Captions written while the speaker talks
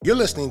You're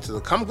listening to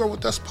the Come Grow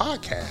With Us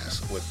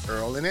podcast with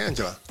Earl and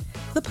Angela.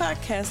 The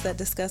podcast that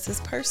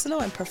discusses personal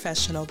and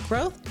professional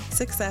growth,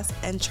 success,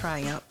 and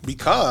triumph.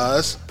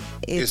 Because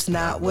it's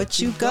not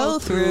what you go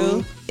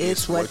through,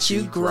 it's what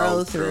you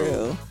grow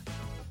through.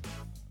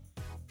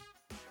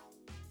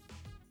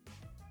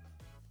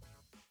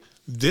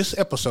 This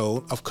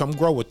episode of Come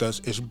Grow With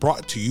Us is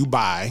brought to you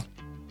by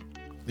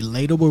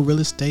Relatable Real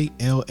Estate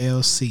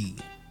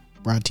LLC,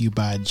 brought to you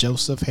by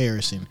Joseph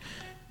Harrison,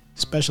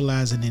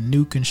 specializing in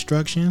new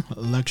construction,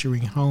 luxury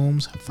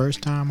homes,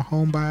 first-time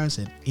home buyers,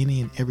 and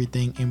any and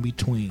everything in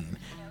between.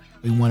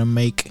 We want to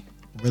make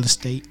real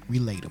estate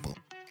relatable.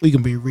 We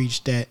can be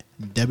reached at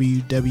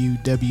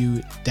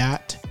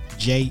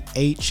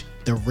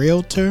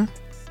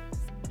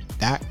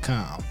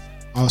www.jhtherealtor.com.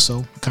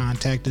 Also,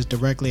 contact us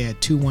directly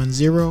at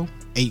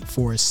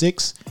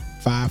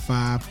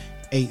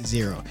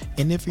 210-846-5580.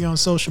 And if you're on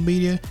social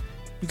media,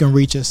 you can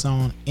reach us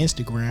on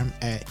Instagram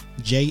at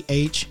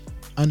JH_real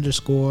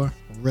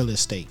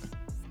estate.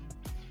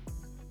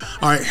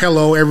 All right,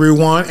 hello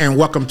everyone, and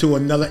welcome to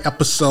another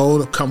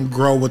episode of Come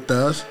Grow With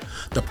Us,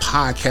 the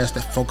podcast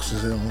that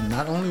focuses on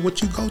not only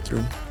what you go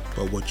through,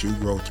 but what you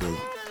grow through.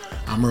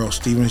 I'm Earl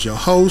Stevens, your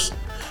host,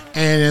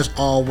 and as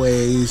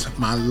always,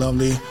 my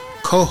lovely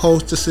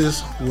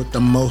co-hostesses with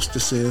the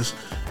mostesses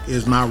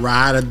is my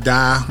ride or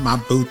die, my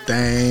boo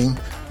thing,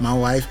 my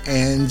wife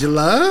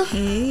Angela.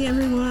 Hey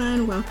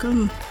everyone,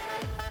 welcome.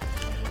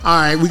 All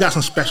right, we got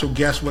some special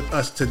guests with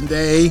us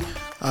today.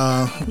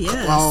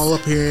 Yes. All up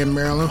here in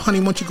Maryland. Honey,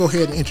 why don't you go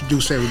ahead and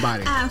introduce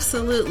everybody?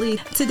 Absolutely.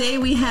 Today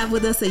we have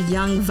with us a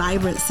young,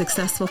 vibrant,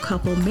 successful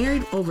couple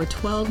married over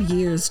 12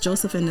 years,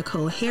 Joseph and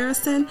Nicole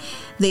Harrison.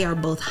 They are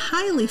both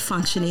highly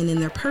functioning in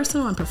their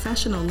personal and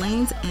professional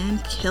lanes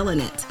and killing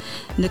it.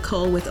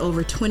 Nicole with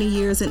over 20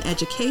 years in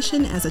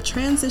education as a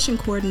transition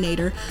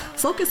coordinator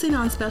focusing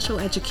on special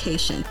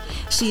education.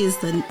 She is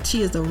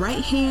the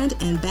right hand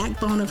and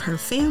backbone of her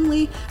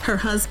family. Her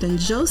husband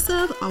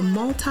Joseph, a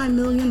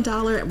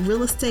multi-million-dollar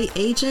real estate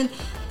agent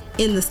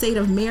in the state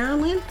of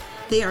Maryland.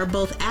 They are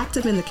both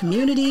active in the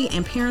community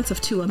and parents of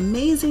two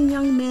amazing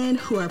young men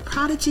who are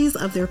prodigies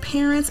of their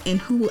parents and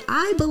who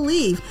I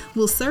believe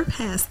will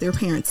surpass their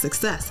parents'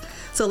 success.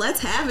 So let's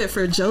have it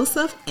for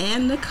Joseph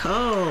and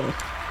Nicole.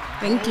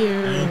 Thank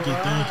you. Thank you.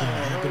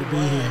 Happy to be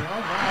here.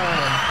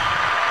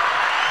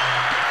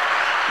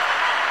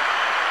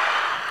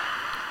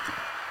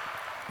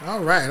 All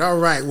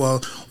right.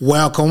 Well,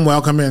 welcome.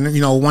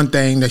 And, one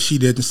thing that she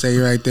didn't say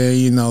right there,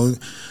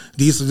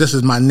 this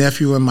is my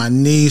nephew and my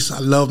niece. I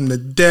love them to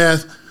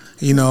death.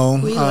 We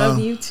love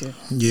you too.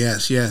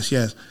 Yes.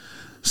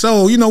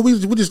 So,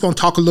 we're just going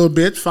to talk a little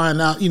bit, find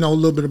out, a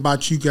little bit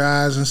about you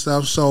guys and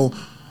stuff. So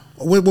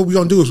what we're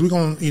going to do is we're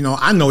going to,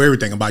 I know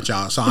everything about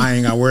y'all, so I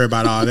ain't got to worry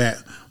about all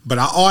that. But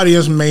our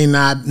audience may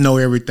not know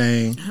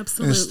everything.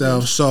 Absolutely. And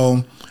stuff.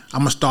 So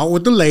I'm going to start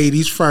with the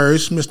ladies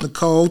first. Miss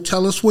Nicole,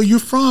 tell us where you're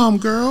from,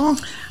 girl.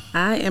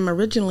 I am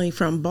originally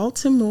from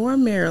Baltimore,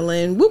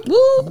 Maryland. Whoop,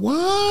 whoop.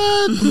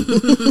 What?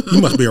 You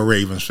must be a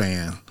Ravens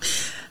fan.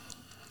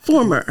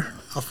 Former.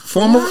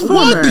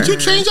 What? Did you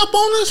change up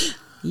on us?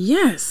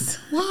 Yes.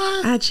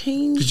 What? I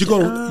changed. Did you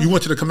go? You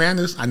went to the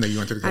Commanders? I know you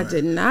went to the Commanders. I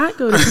did not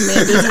go to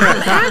Commanders.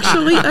 I'm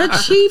actually a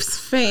Chiefs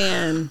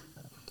fan.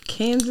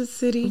 Kansas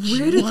City.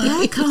 Where did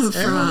that come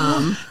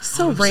from?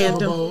 So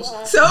random.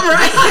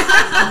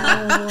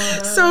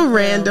 So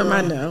random,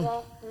 I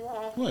know.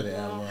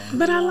 Whatever.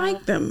 But I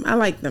like them.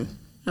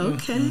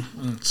 Okay.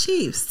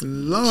 Chiefs.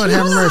 Lord I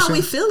have don't know mercy. how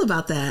we feel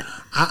about that.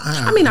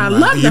 I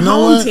love the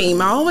home team.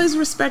 I always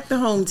respect the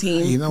home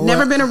team. You know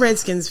Never what? been a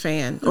Redskins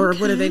fan. Or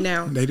what are they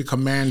now? They the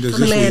Commanders.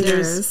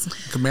 Commanders. This week.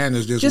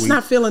 Commanders this Just week.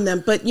 not feeling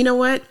them. But you know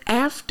what?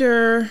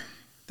 After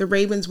the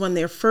Ravens won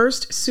their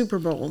first Super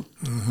Bowl,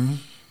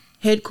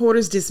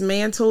 headquarters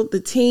dismantled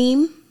the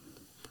team,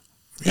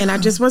 and I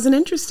just wasn't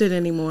interested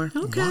anymore.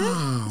 Okay.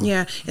 Wow.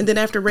 Yeah, and then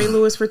after Ray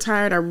Lewis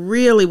retired, I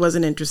really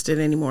wasn't interested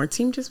anymore.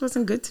 Team just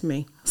wasn't good to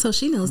me. So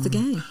she knows the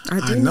game.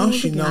 I know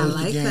she knows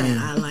I like the game.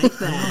 that. I like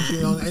that.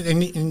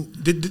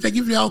 And did they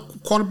give y'all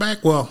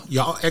quarterback? Well,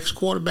 your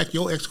ex-quarterback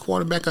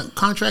a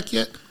contract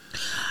yet?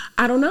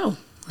 I don't know.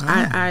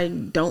 I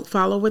don't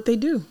follow what they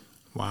do.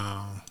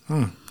 Wow.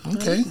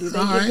 Okay. Do they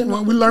All give right. them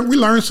Well, we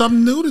learned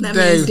something new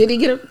today. means- Did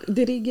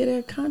he get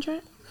a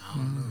contract?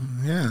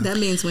 Yeah. That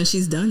means when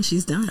she's done,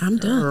 she's done. I'm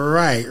done.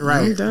 Right.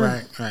 I'm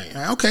done.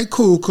 Okay,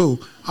 cool.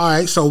 All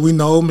right, so we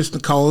know Miss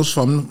Nicole's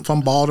from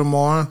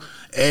Baltimore,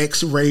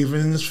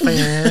 ex-Ravens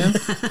fan.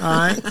 All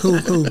right,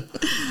 cool.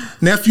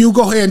 Nephew,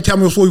 go ahead and tell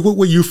me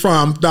where you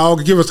from,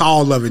 dog. Give us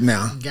all of it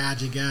now.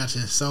 Gotcha.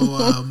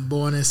 So,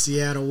 born in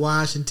Seattle,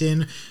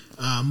 Washington.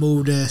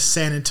 Moved to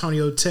San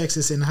Antonio,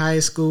 Texas in high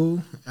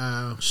school.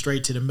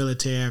 Straight to the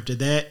military after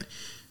that.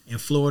 In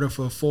Florida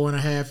for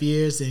 4.5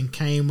 years, and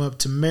came up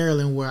to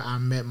Maryland where I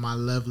met my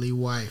lovely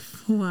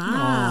wife. Wow.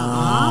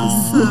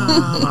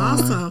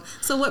 Awesome.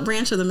 So what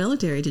branch of the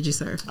military did you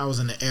serve? I was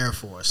in the Air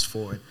Force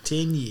for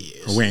 10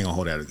 years. We ain't gonna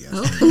hold that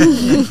against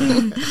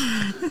Okay.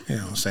 you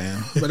know what I'm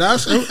saying? But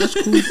that's cool.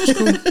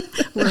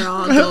 We're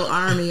all go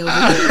Army over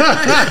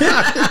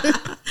here.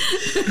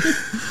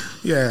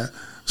 Yeah.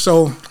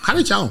 So, how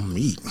did y'all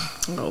meet?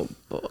 Oh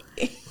boy.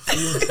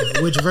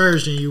 Which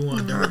version you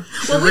want? The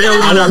Well, real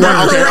one?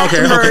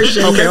 Okay.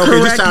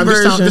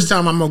 This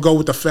time I'm gonna go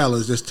with the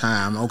fellas. This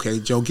time, okay,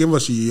 Joe, give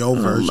us your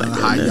version of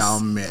how y'all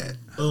met.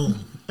 Boom,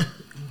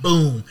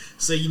 boom.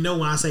 So you know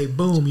when I say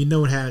boom, you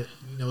know how it's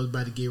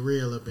about to get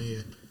real up in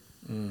here.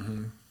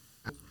 Mm-hmm.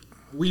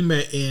 We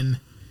met in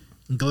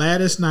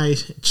Gladys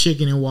Knight's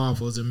Chicken and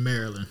Waffles in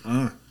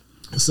Maryland.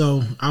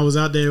 So I was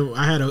out there.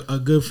 I had a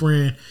good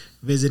friend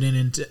visiting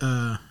and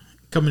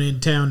coming in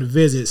town to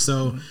visit.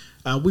 So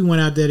we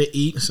went out there to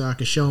eat so I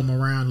could show him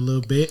around a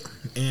little bit.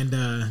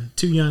 And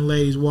two young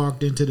ladies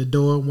walked into the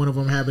door. One of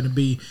them happened to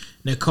be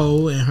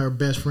Nicole and her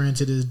best friend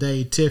to this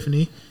day,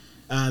 Tiffany.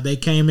 They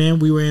came in.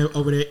 We were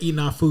over there eating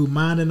our food,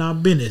 minding our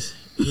business.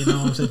 You know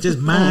what I'm saying? Just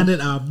minding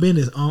our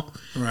business.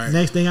 Right.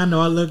 Next thing I know,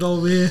 I look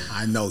over here.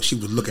 I know she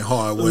was looking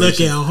hard.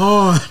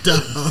 Hard,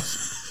 dog.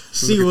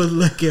 She was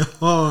looking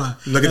hard.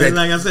 Look at that.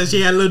 Like I said,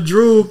 she had a little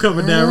drool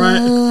coming down,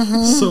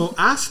 right? So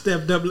I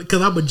stepped up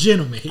because I'm a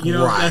gentleman,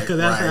 because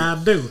that's how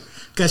I do.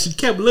 Because she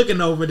kept looking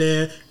over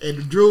there, and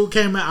the drool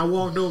came out. I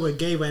walked over and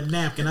gave her a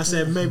napkin. I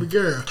said, "Baby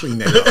girl, clean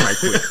that up right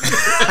quick."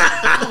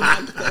 Oh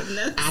my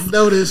goodness! I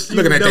noticed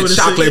looking at that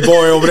chocolate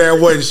boy over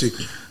there, wasn't she?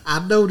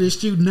 I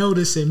noticed you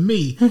noticing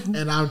me,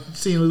 and I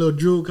seen a little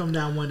drool come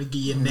down. I wanted to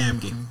give you a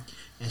napkin,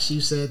 and she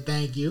said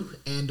thank you,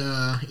 and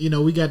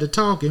we got to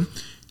talking,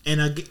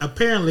 and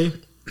apparently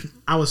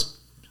I was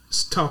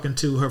talking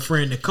to her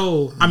friend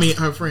Nicole. I mean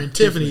her friend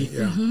Tiffany.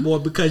 Boy,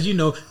 because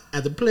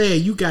as a player,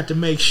 you got to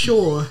make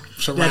sure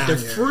that the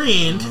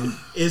friend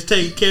is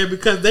taken care of,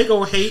 because they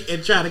gonna hate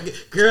and try to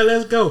girl,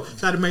 let's go.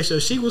 Try to make sure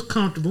she was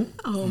comfortable.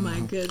 Oh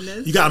my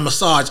goodness! You got to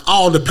massage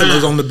all the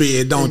pillows on the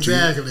bed, don't you?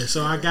 Exactly.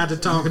 So I got to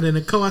talking to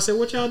Nicole. I said,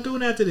 "What y'all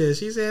doing after this?"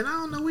 She said, "I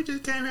don't know. We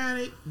just came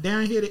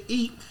down here to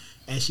eat."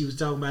 And she was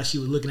talking about she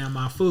was looking at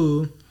my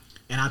food,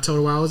 and I told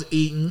her what I was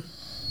eating.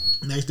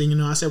 Next thing you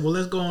know, I said, "Well,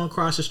 let's go on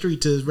across the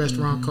street to this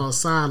restaurant called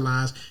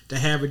Sidelines to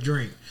have a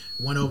drink."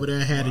 Went over there,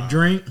 had a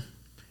drink.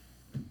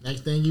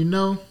 Next thing you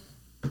know,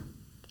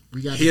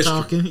 we got to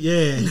talking.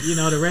 Yeah,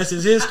 the rest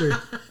is history.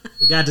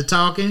 We got to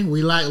talking.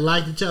 We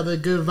liked each other,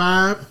 good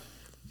vibe,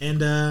 and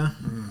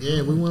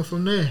we went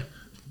from there.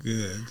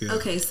 Good.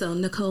 Okay, so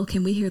Nicole,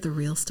 can we hear the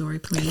real story,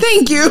 please?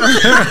 Thank you.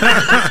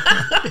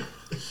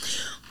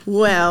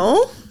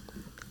 Well,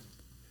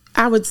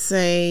 I would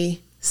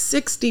say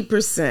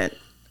 60%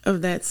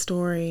 of that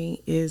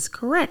story is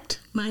correct.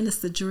 Minus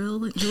the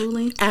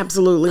drooling?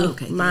 Absolutely.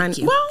 Okay, thank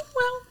you. Well,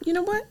 you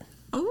know what?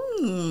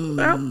 Oh.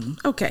 Well,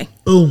 okay.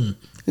 Boom.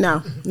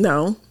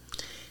 No.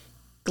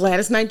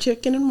 Gladys Knight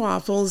Chicken and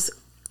Waffles.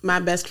 My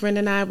best friend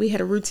and I, we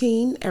had a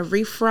routine.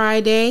 Every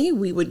Friday,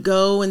 we would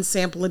go and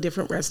sample a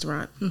different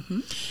restaurant.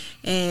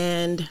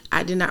 And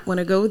I did not want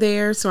to go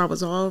there, so I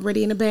was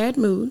already in a bad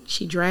mood.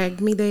 She dragged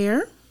me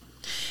there.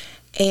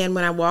 And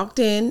when I walked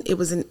in, it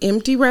was an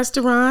empty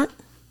restaurant.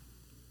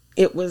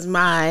 It was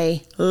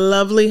my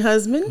lovely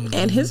husband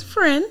and his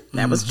friend.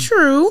 That was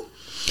true.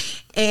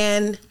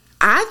 And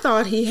I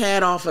thought he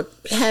had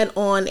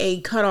on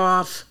a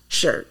cutoff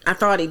shirt. I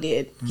thought he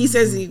did. He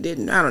says he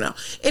didn't. I don't know.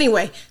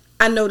 Anyway,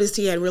 I noticed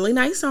he had really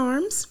nice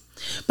arms.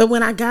 But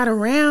when I got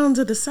around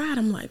to the side,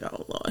 I'm like,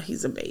 oh, Lord,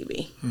 he's a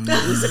baby.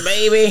 He's a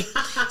baby.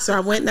 So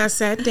I went and I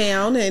sat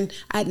down, and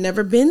I'd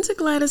never been to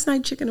Gladys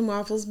Knight Chicken and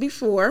Waffles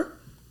before.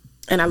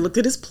 And I looked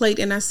at his plate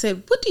and I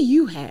said, what do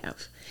you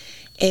have?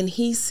 And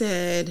he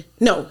said,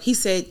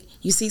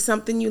 you see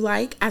something you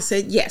like? I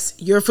said, yes,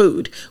 your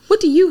food. What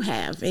do you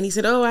have? And he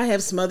said, I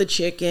have smothered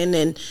chicken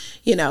and.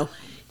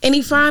 And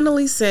he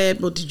finally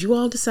said, well, did you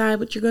all decide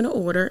what you're going to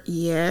order?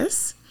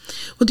 Yes.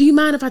 Well, do you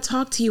mind if I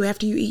talk to you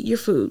after you eat your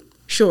food?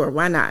 Sure,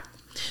 why not?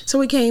 So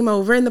he came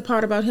over, and the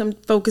part about him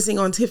focusing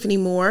on Tiffany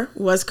more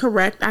was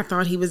correct. I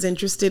thought he was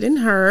interested in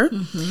her.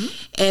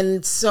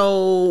 And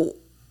so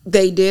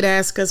they did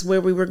ask us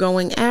where we were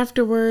going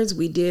afterwards.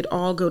 We did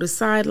all go to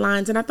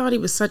Sidelines, and I thought he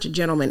was such a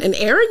gentleman, an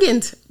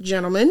arrogant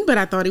gentleman, but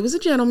I thought he was a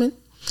gentleman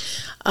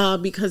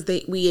because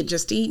we had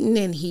just eaten,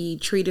 and he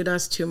treated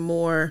us to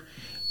more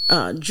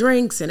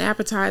drinks and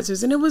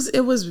appetizers, and it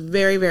was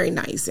very, very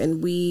nice.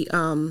 And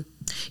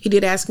he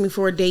did ask me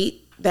for a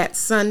date that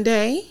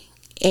Sunday,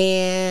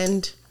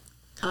 and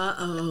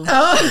Joe's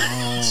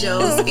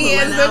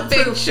here's the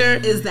picture.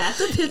 Is that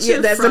the picture? Yeah,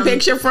 that's the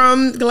picture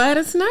from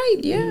Gladys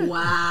Knight. Yeah.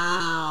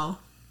 Wow.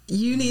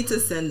 You need to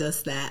send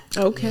us that.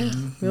 Okay,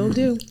 will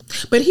do.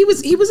 But he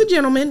was a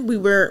gentleman.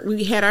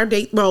 We had our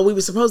date. Well, we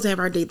were supposed to have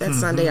our date that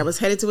Sunday. I was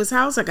headed to his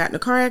house. I got in a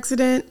car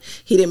accident.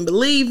 He didn't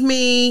believe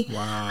me.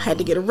 Wow. I had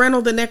to get a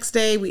rental the next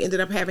day. We ended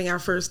up having our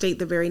first date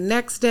the very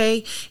next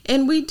day,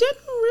 and we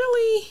didn't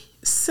really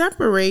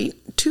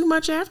separate too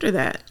much after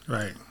that.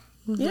 Right.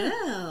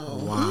 Well,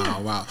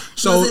 Wow.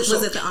 So was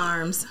it the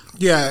arms?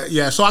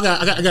 Yeah. So I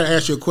got to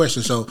ask you a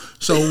question. So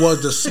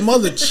was the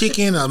smothered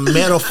chicken a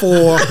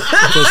metaphor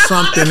for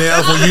something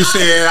else? When you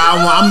said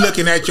I'm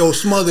looking at your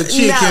smothered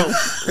chicken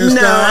and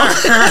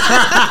stuff.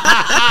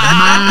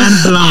 Mind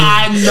blown.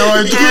 I know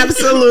it.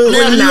 Absolutely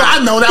not.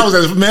 I know that was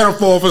a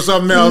metaphor for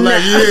something else.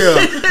 Like,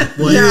 yeah.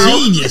 Boy,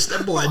 genius.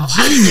 That boy,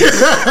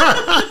 genius.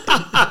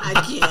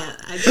 I can't.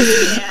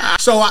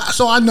 So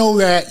I know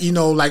that,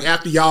 like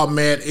after y'all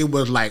met, it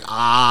was like,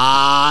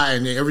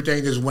 and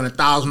everything just went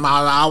 1,000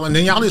 miles an hour. And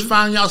then y'all just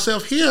find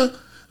yourself here,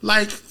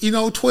 like,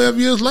 12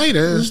 years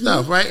later and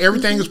stuff, right?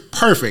 Everything is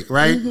perfect,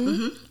 right?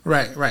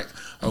 Right.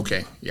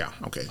 Okay. Yeah.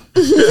 Okay.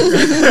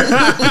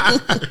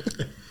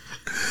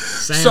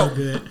 Sound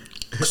good.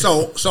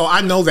 So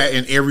I know that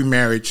in every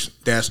marriage,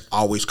 there's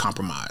always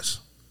compromise,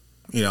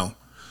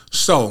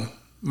 So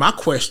my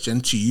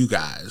question to you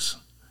guys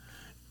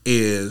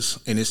is,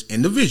 and it's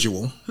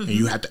individual, and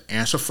you have to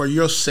answer for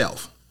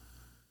yourself,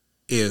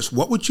 is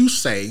what would you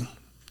say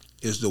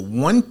is the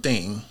one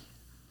thing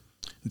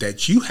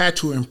that you had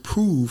to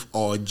improve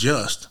or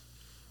adjust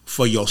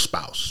for your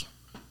spouse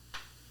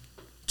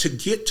to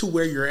get to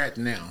where you're at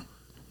now,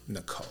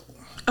 Nicole?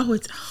 Oh, why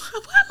am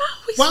I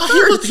always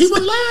first? He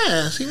went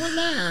last.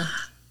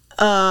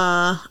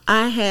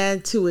 I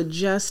had to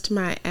adjust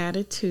my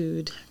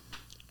attitude.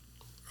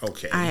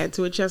 Okay. I had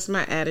to adjust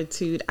my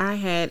attitude. I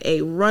had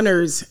a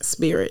runner's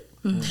spirit.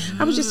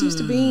 I was just used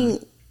to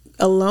being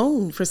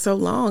alone for so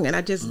long, and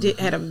I just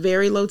had a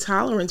very low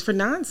tolerance for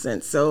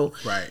nonsense. So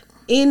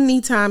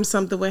anytime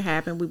something would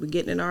happen, we would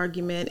get in an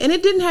argument, and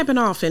it didn't happen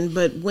often,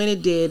 but when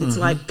it did, it's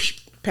like,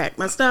 pack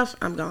my stuff,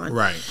 I'm gone.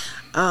 Right.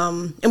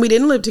 And we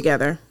didn't live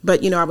together,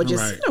 but I would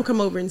just come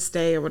over and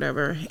stay or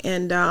whatever,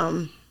 and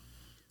I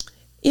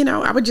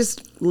would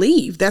just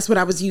leave. That's what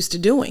I was used to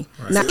doing.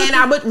 Right. And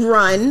I would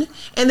run.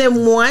 And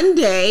then one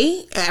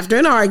day, after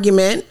an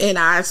argument, and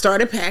I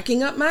started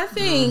packing up my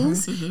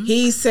things,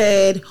 he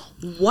said,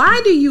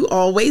 "Why do you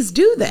always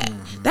do that?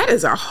 That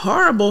is a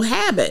horrible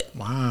habit."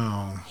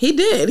 Wow. He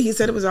did. He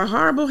said it was a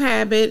horrible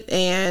habit.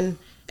 And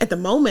at the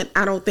moment,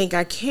 I don't think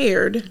I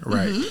cared.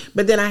 Right.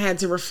 But then I had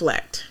to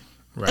reflect.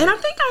 Right. And I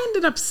think I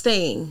ended up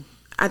staying.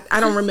 I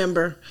don't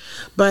remember.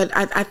 But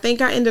I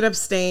think I ended up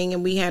staying,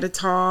 and we had a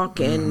talk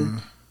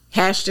and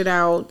hashed it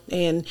out.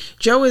 And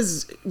Joe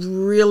is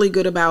really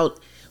good about,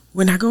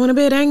 we're not going to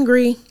bed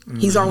angry.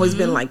 He's always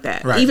been like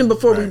that. Right. Even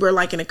before we were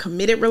like in a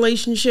committed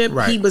relationship,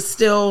 he was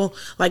still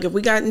like, if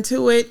we got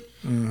into it,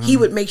 he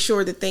would make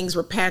sure that things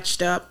were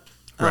patched up,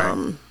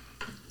 before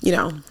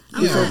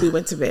we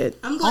went to bed.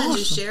 I'm glad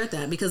you shared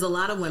that, because a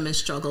lot of women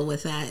struggle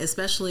with that,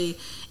 especially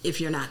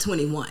if you're not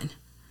 21.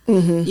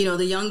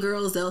 The young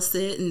girls, they'll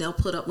sit and they'll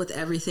put up with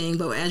everything.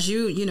 But as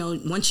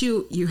once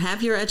you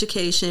have your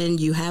education,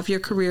 you have your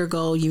career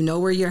goal, you know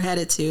where you're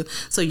headed to.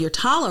 So your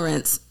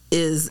tolerance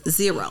is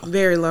 0.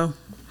 Very low.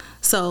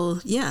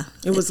 So, yeah.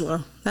 It was low.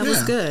 That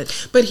was good.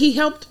 But he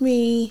helped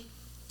me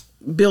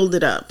build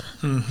it up.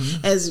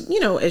 As,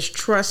 as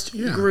trust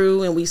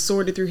grew and we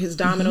sorted through his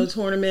domino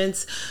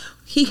tournaments,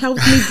 he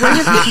helped me bring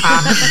it.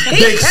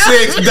 Big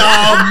Six,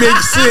 dog. Big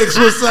Six,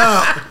 what's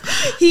up?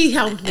 He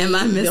helped me. Am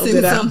I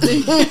missing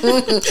something?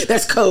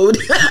 That's code.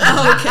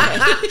 Okay.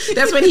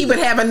 That's when he would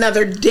have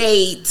another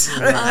date.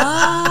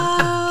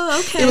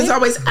 Oh, okay. It was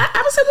always,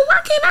 I would say, well, why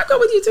can't I go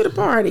with you to the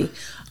party?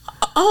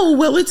 Oh,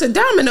 well, it's a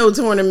domino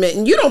tournament,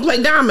 and you don't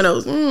play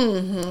dominoes.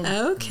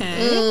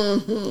 Okay.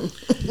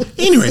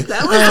 Anyway.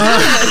 That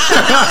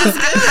was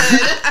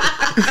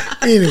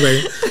good.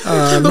 Anyway.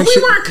 But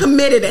we weren't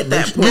committed at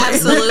that point.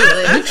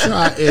 Absolutely. Make sure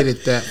I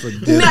edit that for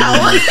dinner. No,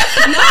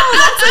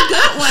 that's a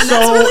good one. So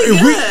that's really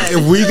good.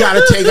 if we got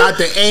to take out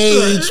the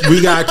age,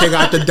 we got to take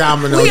out the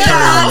domino We are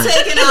tournament.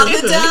 taking out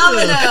the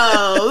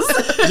dominoes.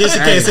 Just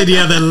in case any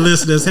other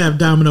listeners have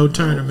domino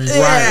tournaments.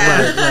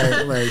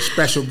 Right.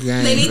 Special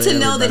game. They need to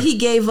know that he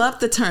gave up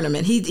the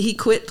tournament. He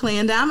quit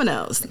playing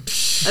dominoes,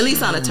 at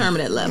least on a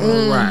tournament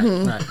level.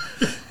 Right.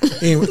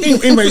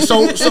 Anyway,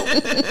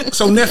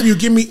 so nephew,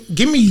 give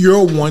me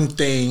your one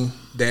thing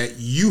that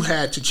you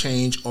had to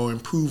change or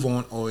improve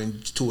on or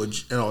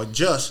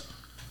adjust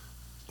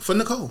for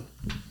Nicole.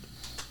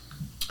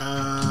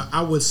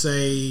 I would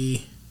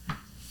say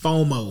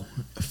FOMO,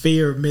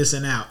 fear of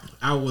missing out.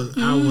 I was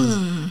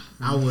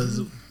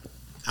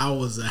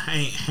a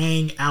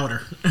hang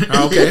outer.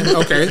 Okay.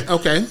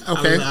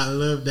 I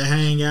love to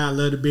hang out. I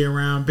love to be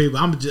around people.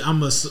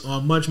 I'm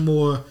a much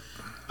more.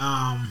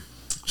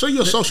 So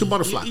you're a social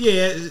butterfly.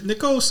 Yeah,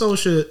 Nicole's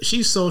social.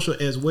 She's social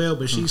as well,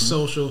 but she's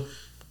social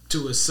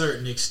to a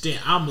certain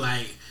extent. I'm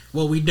like,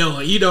 what we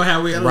doing? You know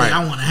how we? Like,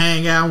 I want to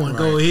hang out. I want to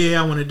go here.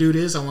 I want to do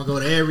this. I want to go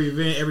to every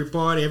event, every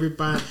party, every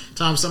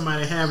time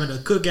somebody having a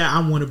cookout.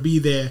 I want to be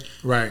there.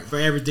 Right. For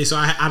everything. So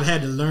I've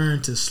had to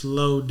learn to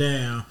slow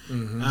down.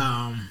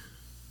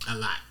 A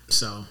lot.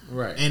 So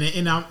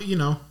and I,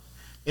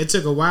 it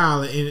took a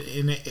while,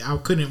 and I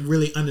couldn't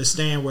really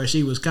understand where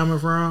she was coming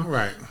from.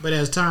 Right. But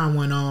as time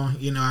went on,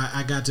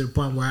 I got to the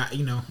point where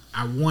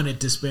I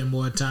wanted to spend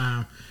more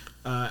time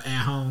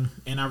at home,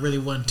 and I really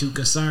wasn't too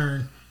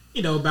concerned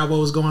about what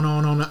was going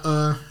on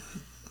the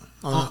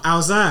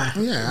outside.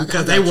 Yeah,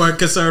 because they weren't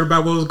concerned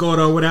about what was going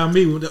on without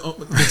me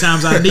the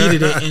times I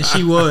needed it, and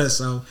she was.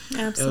 So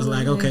Absolutely. It was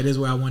like, okay, this is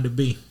where I wanted to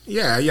be.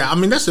 Yeah. I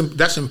mean, that's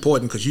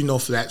important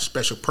because for that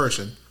special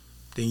person,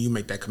 then you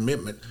make that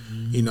commitment,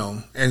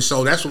 and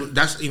so that's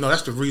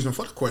the reason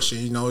for the question,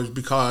 is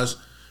because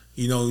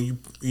you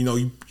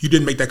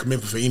didn't make that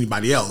commitment for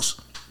anybody else.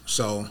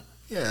 So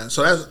yeah,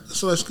 so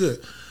that's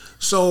good.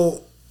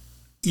 So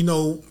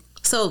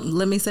So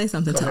let me say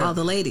something to all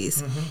the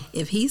ladies. Mm-hmm.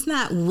 If he's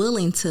not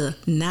willing to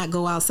not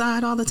go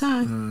outside all the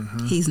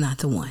time, he's not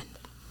the one.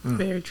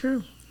 Very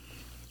true.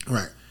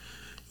 Right.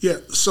 Yeah.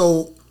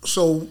 So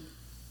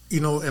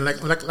and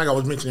like I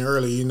was mentioning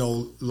earlier,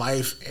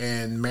 life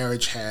and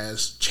marriage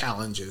has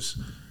challenges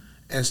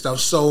and stuff.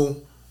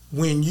 So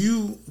when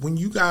you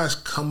guys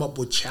come up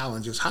with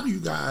challenges, how do you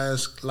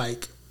guys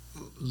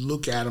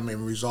look at them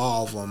and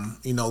resolve them?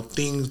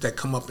 Things that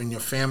come up in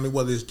your family,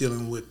 whether it's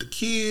dealing with the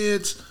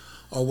kids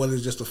or whether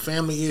it's just a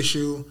family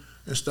issue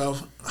and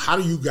stuff. How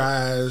do you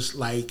guys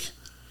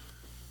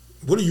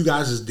what are you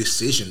guys'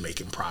 decision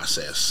making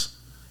process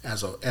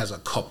as a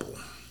couple?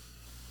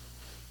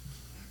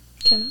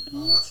 Can I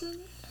answer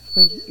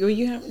that? Or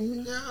you have?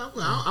 Yeah,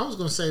 I was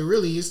gonna say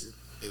really,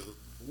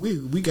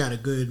 we got a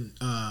good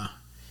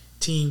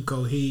team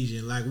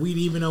cohesion.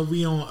 Even though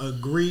we don't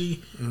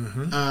agree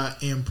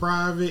in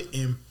private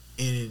and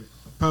in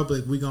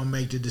public, we gonna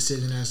make the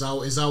decision. It's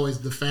always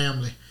the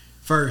family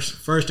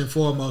first and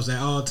foremost at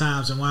all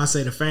times. And when I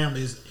say the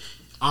family, is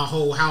our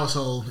whole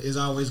household is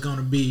always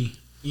gonna be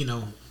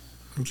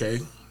okay,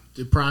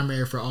 the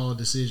primary for all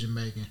decision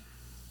making.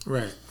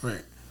 Right.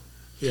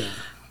 Yeah.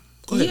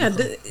 Yeah,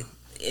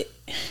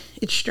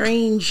 it's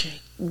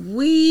strange.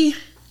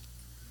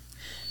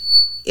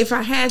 If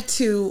I had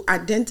to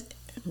identify.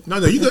 No,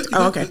 you good.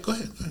 Okay. Go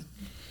ahead.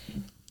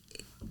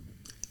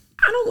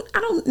 I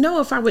don't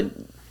know if I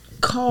would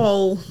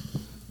call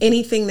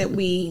anything that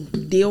we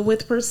deal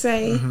with per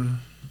se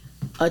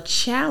a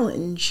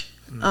challenge.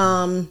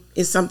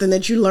 Is something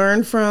that you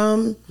learn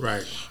from,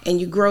 right, and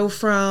you grow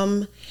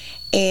from.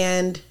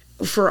 And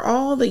for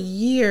all the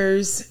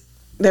years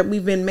that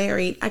we've been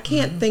married, I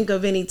can't think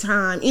of any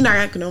time,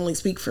 I can only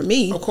speak for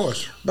me. Of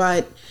course.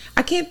 But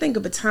I can't think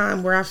of a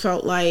time where I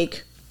felt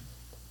like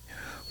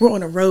we're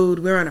on a road,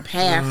 we're on a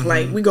path,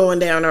 we're going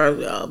down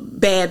a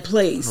bad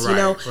place,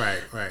 Right.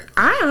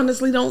 I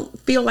honestly don't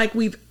feel like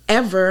we've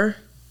ever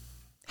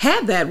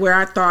had that where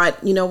I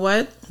thought, you know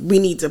what, we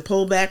need to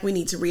pull back, we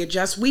need to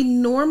readjust. We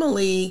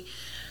normally,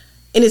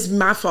 and it's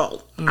my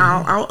fault,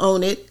 I'll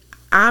own it,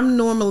 I'm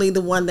normally the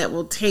one that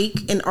will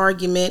take an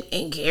argument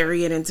and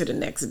carry it into the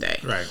next day.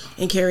 Right.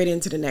 And carry it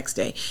into the next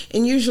day.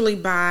 And usually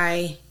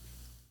by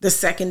the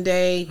second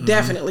day,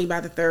 definitely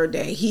by the third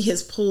day, he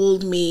has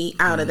pulled me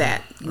out of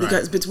that.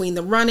 Because between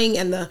the running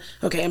and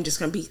I'm just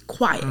going to be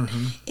quiet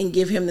and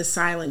give him the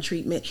silent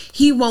treatment,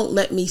 he won't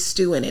let me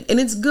stew in it. And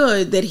it's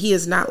good that he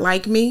is not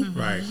like me.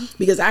 Right.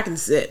 Because I can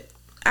sit.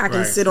 I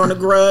can sit on a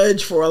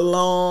grudge for a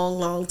long,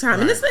 long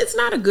time. Right. And it's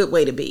not a good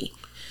way to be.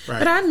 Right.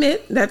 But I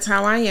admit that's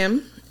how I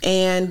am.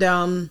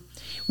 And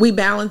we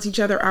balance each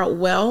other out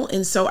well.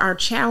 And so our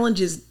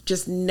challenges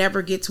just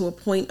never get to a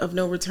point of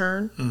no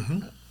return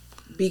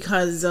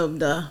because of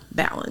the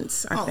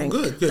balance, I think.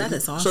 Good. That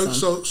is awesome.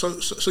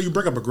 So you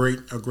bring up a great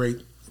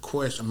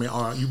question.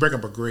 You bring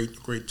up a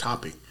great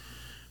topic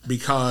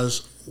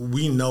because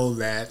we know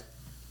that,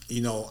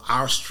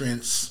 our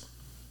strengths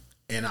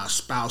and our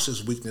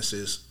spouse's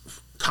weaknesses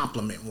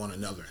complement one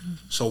another.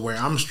 So where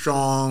I'm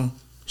strong,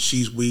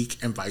 she's weak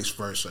and vice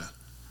versa.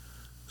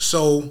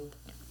 So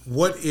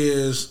what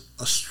is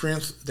a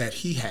strength that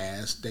he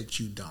has that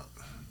you don't?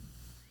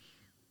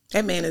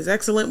 That man is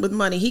excellent with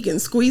money. He can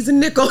squeeze a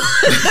nickel.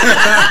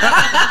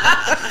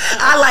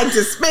 I like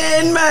to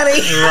spend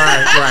money.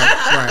 Right.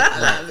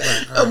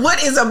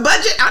 What is a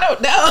budget? I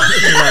don't know.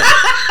 Right.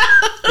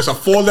 It's a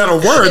 4-letter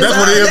word. That's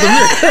what it is to me.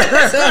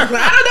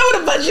 I don't know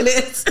what a budget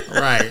is.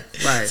 Right.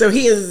 So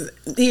he is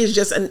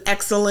just an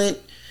excellent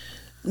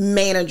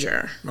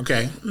manager.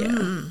 Okay.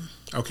 Yeah.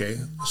 Okay.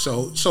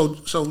 So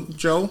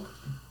Joe,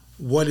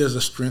 what is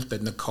a strength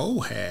that Nicole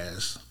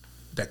has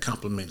that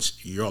complements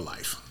your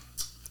life?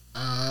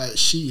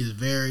 She is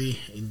very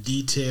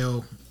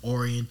detail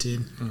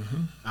oriented,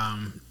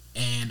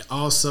 and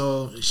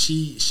also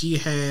she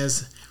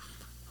has.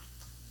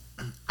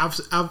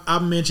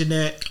 I've mentioned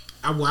that.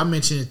 I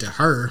mentioned it to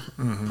her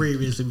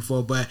previously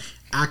before, but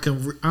I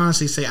can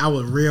honestly say I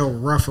was real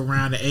rough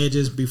around the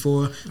edges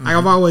before. Like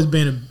I've always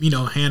been,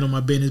 handle my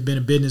business, been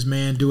a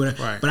businessman, doing it.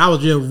 Right. But I was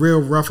just real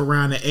rough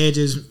around the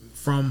edges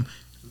from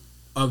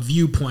a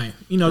viewpoint,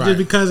 just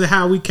because of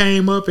how we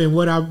came up and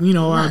what I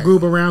grew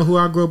up around, who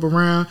I grew up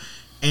around,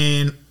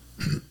 and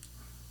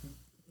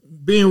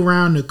being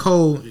around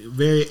Nicole,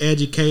 very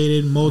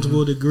educated,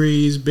 multiple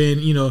degrees,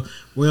 been,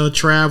 well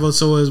traveled.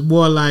 So it's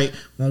more like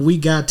when we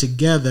got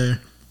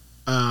together,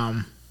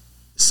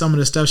 some of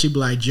the stuff she'd be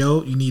like,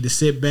 Joe, you need to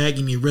sit back,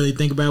 you need to really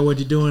think about what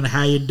you're doing and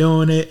how you're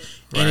doing it.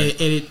 Right.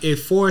 And it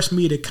forced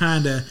me to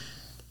kind of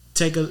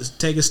take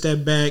a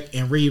step back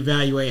and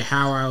reevaluate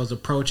how I was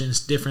approaching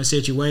different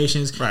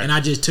situations, Right. and I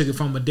just took it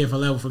from a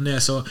different level from there.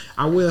 So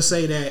I will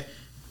say that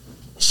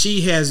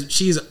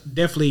she's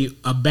definitely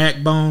a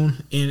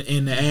backbone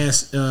in the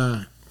ass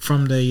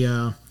from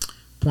the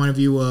point of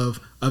view of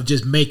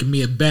just making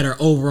me a better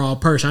overall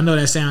person. I know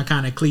that sounds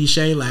kind of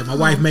cliche, like my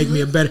wife make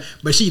me a better,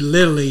 but she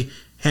literally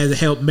has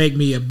helped make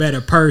me a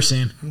better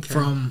person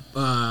from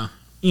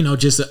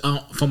just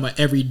from an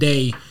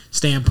everyday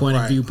standpoint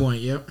and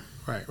viewpoint. Yep.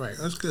 Right.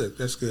 That's good.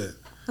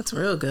 That's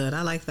real good.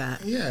 I like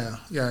that. Yeah,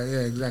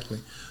 exactly.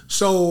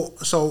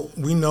 So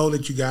we know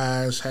that you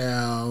guys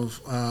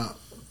have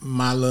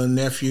my little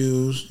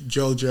nephews,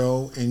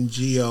 JoJo and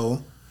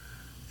Gio,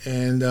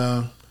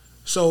 and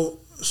so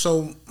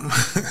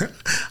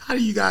how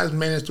do you guys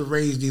manage to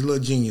raise these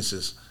little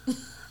geniuses?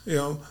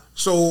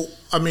 So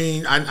I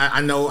mean,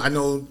 I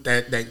know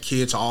that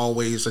kids are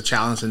always a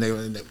challenge and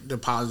they're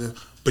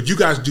positive, but you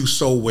guys do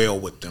so well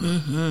with them.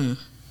 Mm-hmm.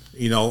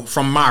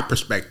 From my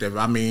perspective,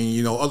 I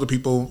mean, other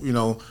people,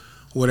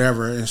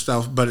 whatever and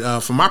stuff,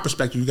 but from my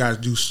perspective, you guys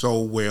do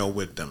so well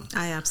with them.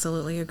 I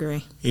absolutely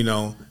agree.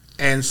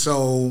 And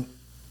so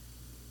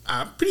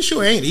I'm pretty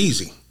sure it ain't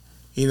easy.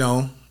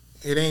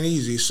 It ain't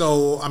easy.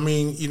 So I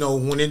mean,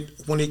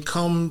 when it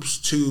comes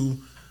to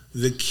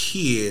the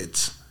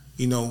kids,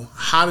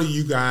 how do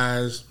you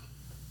guys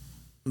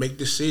make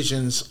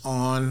decisions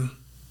on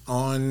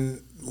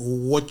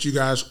what you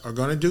guys are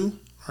going to do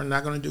or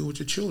not going to do with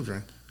your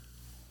children?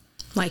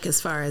 Like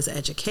as far as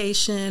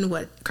education,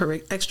 what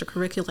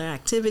extracurricular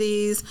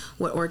activities,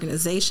 what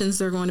organizations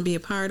they're going to be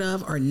a part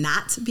of or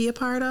not be a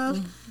part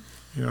of?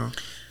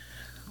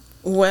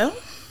 Well,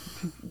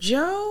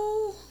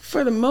 Joe,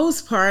 for the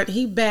most part,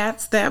 he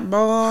bats that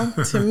ball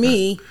to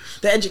me,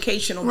 the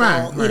educational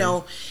ball.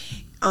 Right.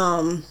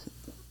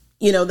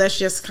 That's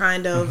just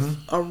kind of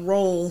a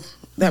role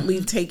that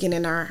we've taken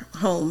in our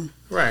home.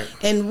 Right.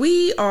 And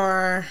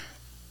we're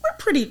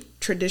pretty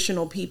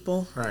traditional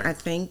people, right. I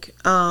think.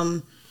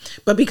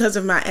 But because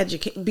of my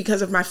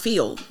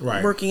field,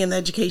 right. working in the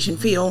education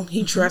field,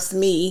 he trusts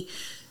me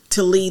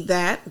to lead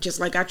that,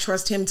 just like I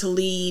trust him to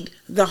lead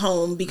the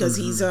home because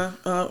he's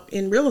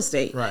in real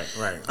estate. Right.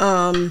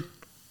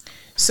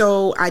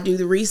 So I do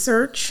the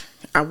research,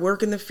 I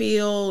work in the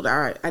field,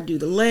 I do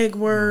the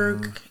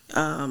legwork,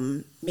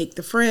 make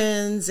the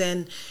friends,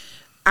 and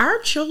our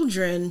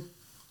children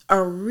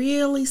are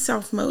really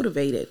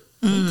self-motivated.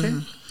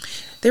 Okay.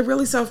 They're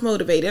really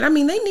self-motivated. I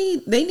mean,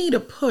 they need a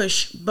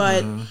push,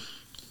 but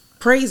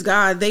praise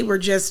God, they were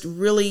just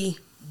really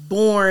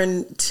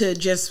born to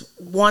just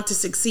want to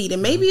succeed, and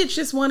maybe it's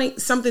just wanting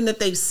something that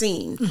they've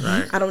seen.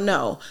 Right. I don't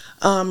know,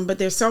 but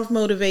they're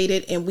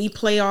self-motivated, and we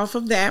play off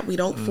of that. We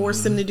don't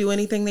force them to do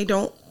anything they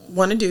don't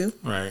want to do.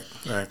 Right.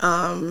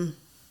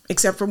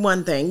 Except for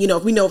one thing,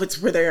 if we know if it's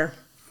for their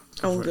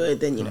own good,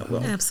 then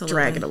we'll Absolutely.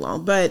 drag it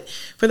along. But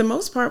for the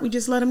most part, we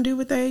just let them do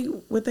what they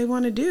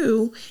want to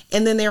do,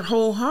 and then their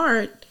whole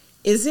heart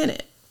is in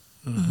it.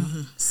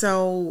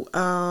 So,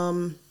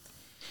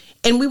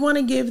 and we want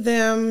to give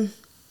them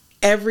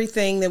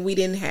everything that we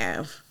didn't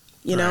have.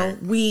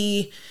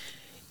 Right.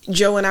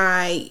 Joe and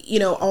I,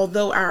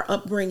 although our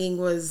upbringing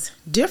was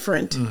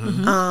different,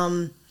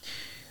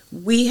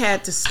 we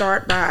had to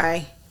start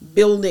by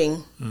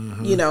building,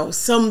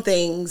 some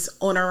things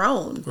on our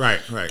own. Right.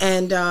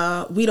 And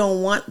we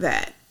don't want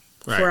that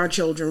for our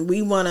children.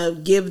 We want to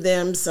give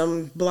them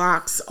some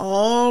blocks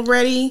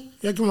already.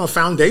 Yeah, give them a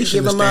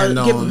foundation to stand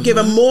on. Give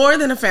them more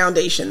than a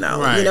foundation, though.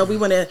 Right. We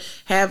want to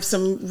have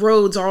some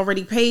roads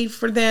already paved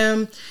for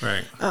them.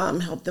 Right.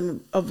 Help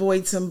them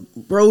avoid some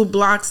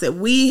roadblocks that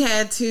we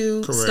had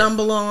to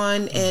stumble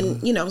on.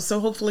 And, so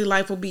hopefully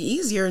life will be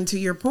easier. And to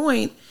your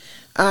point,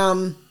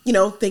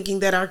 thinking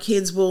that our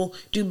kids will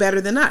do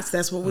better than us.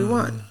 That's what we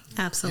want.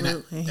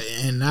 Absolutely.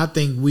 And I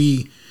think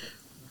we,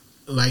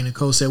 like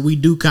Nicole said, we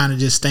do kind of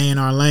just stay in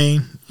our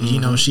lane.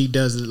 She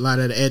does a lot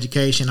of the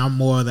education. I'm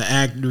more of the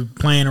active,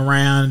 playing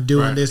around,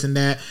 doing this and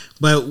that.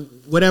 But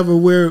whatever,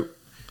 we're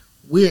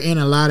in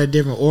a lot of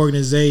different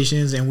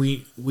organizations, and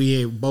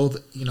we both,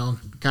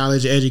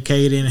 college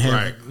educated and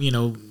have,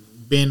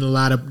 been a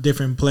lot of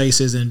different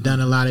places and done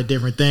a lot of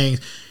different things.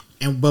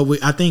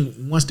 But I think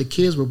once the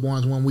kids were born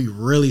is when we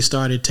really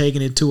started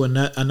taking it to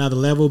another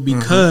level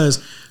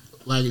because,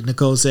 like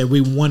Nicole said, we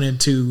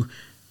wanted to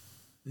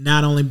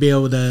not only be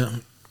able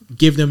to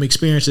give them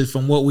experiences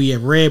from what we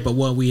have read, but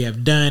what we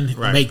have done,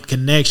 make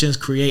connections,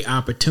 create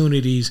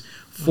opportunities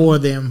for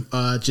them,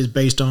 just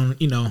based on,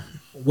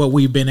 what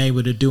we've been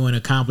able to do and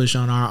accomplish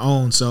on our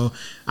own. So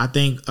I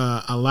think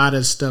a lot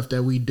of stuff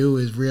that we do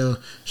is real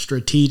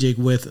strategic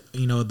with,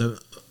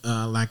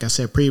 like I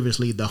said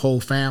previously, the whole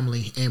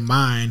family in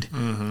mind.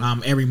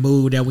 Every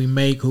move that we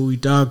make, who we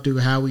talk to,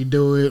 how we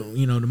do it,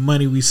 the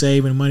money we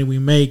save and the money we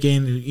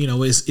making,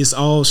 it's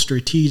all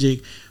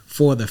strategic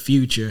for the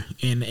future,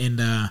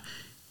 and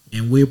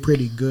we're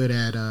pretty good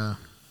at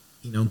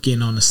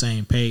getting on the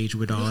same page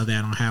with all of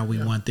that on how we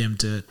want them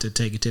to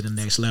take it to the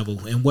next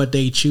level, and what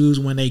they choose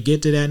when they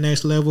get to that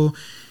next level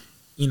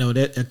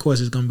that of course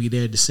is going to be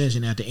their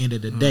decision at the end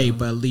of the day,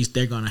 but at least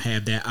they're going to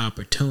have that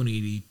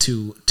opportunity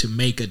to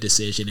make a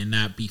decision and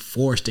not be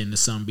forced into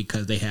something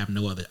because they have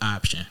no other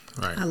option.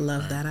 Right. I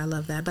love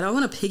that. But I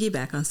want to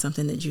piggyback on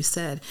something that you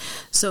said.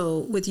 So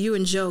with you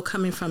and Joe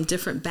coming from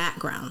different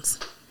backgrounds,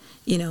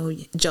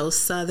 Joe's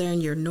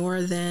Southern, you're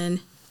Northern,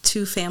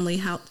 two-family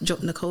house.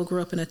 Nicole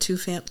grew up in a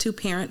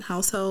two-parent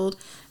household.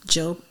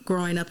 Joe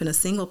growing up in a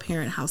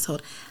single-parent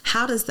household.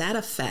 How does that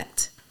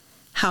affect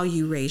how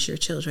you raise your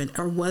children?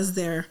 Or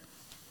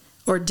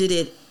did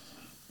it,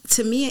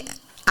 to me,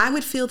 I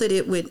would feel that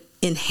it would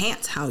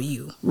enhance how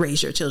you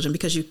raise your children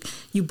because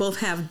you both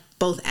have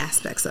both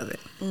aspects of it.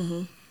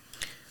 Mm-hmm.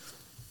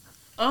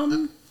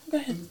 Go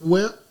ahead.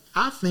 Well,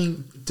 I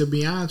think, to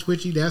be honest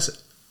with you,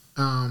 that's,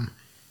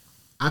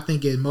 I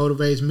think it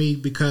motivates me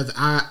because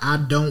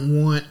I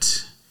don't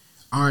want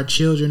our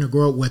children to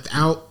grow up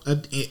without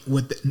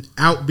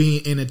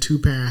being in a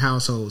two-parent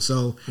household.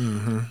 So,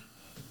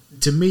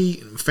 to me,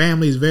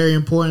 family is very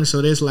important.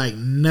 So there's like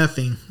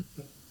nothing.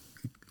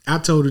 I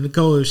told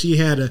Nicole if she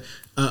had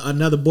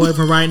another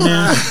boyfriend right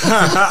now,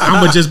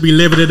 I'm gonna just be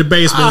living in the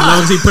basement as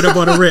long as he put up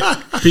on the rent.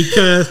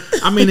 Because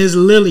there's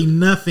literally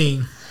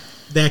nothing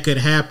that could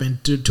happen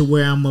to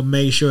where I'm gonna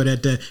make sure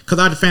that because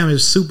our family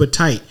is super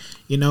tight,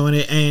 and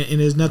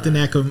there's nothing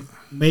that could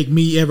make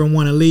me ever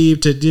want to leave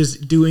to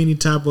just do any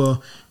type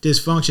of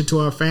dysfunction to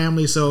our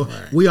family. So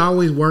we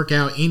always work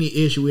out any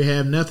issue we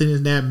have. Nothing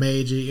is that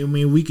major.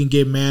 We can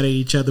get mad at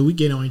each other. We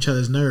get on each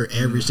other's nerves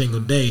every single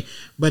day,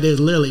 but there's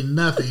literally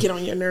nothing. Get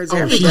on your nerves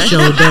every day. She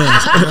sure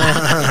does.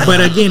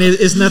 But again,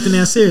 it's nothing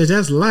that serious.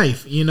 That's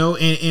life, and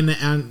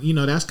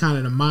that's kind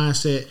of the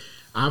mindset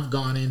I've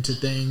gone into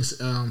things,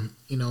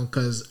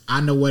 because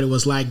I know what it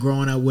was like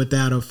growing up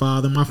without a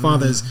father. My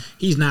father's,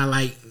 he's not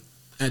like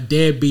a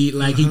deadbeat,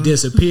 like he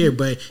disappeared,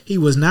 but he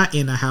was not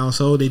in the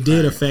household. It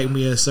did affect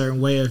me a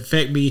certain way. It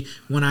affected me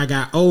when I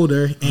got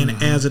older, and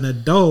as an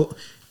adult,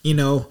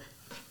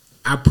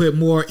 I put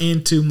more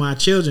into my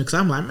children because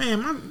I'm like,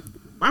 man,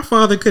 my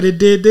father could have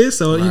did this,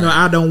 so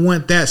I don't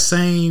want that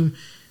same,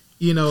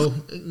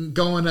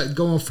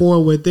 going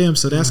forward with them.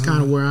 So that's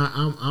kind of where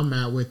I'm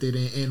at with it.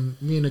 And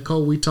me and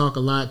Nicole, we talk a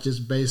lot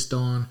just based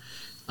on,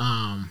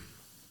 how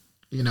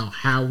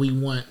we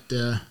want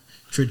the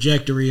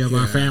trajectory of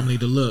our family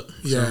to look.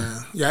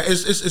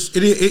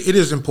 It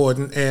is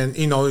important. And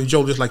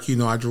Joe, just like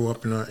I grew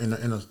up in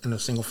a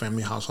single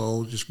family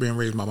household, just being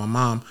raised by my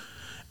mom,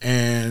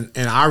 and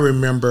I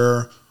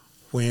remember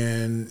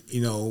when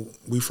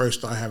we first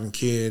started having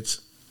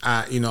kids.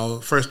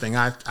 First thing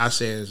I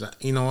said is,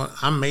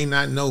 I may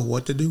not know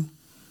what to do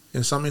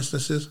in some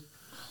instances,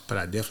 but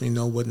I definitely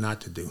know what not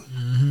to do.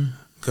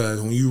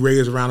 Because when you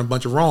raise around a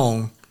bunch of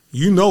wrong,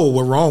 you know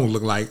what wrong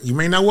look like. You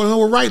may not want to know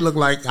what right look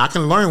like. I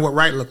can learn what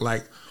right look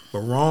like,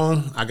 but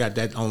wrong, I got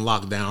that on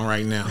lockdown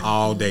right now,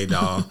 all day,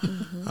 dog,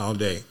 all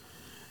day.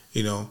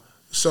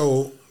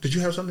 So did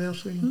you have something else,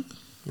 sweetie?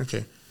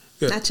 Okay,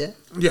 good. Not yet.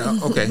 Yeah.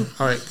 Okay.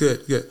 All right.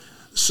 Good.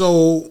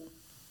 So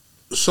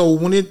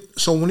when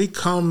it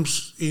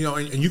comes,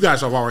 and you guys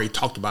have already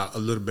talked about a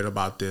little bit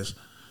about this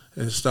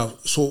and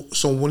stuff. So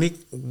when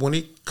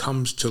it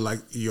comes to like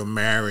your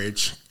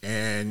marriage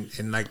and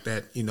like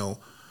that,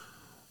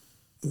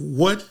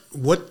 what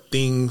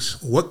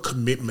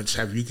commitments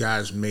have you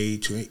guys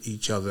made to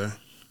each other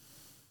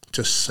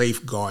to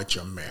safeguard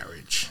your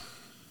marriage?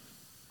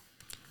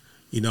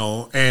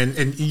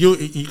 And you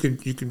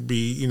can be,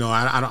 you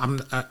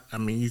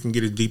can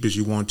get as deep as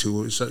you want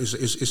to.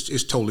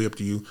 It's totally up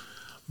to you.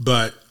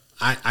 But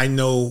I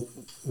know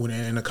when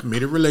in a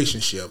committed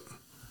relationship,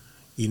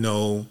 it's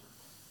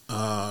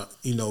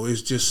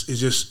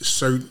just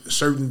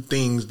certain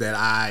things that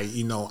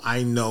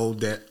I know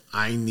that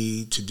I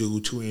need to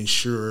do to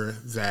ensure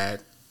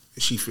that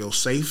she feels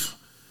safe,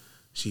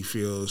 she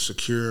feels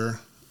secure,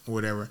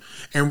 whatever.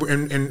 And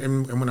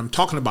when I'm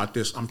talking about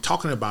this from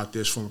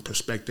a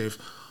perspective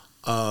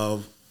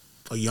of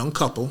a young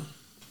couple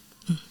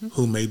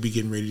who may be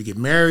getting ready to get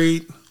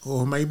married,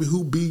 or maybe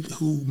who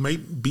may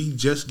be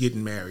just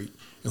getting married,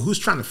 and who's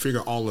trying to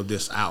figure all of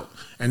this out.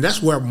 And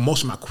that's where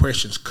most of my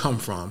questions come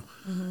from,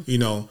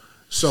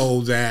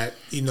 so that,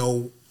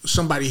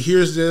 somebody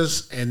hears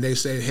this and they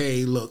say,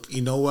 hey, look,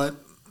 you know what?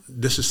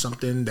 This is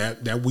something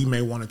that we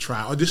may want to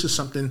try, or this is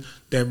something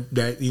that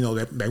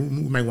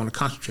we may want to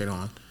concentrate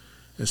on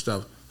and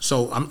stuff.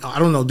 So I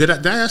don't know. Did I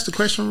ask the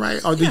question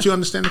right, or did you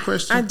understand the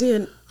question? I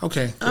did.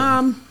 Okay.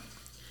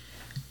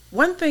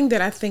 One thing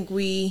that I think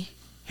we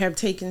have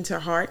taken to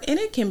heart, and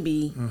it can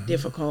be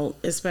difficult,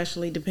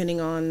 especially depending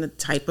on the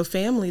type of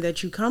family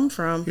that you come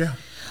from. Yeah.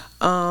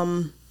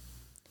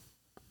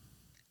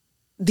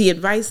 The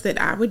advice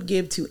that I would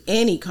give to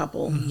any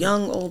couple,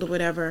 young, old, or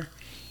whatever,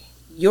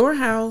 your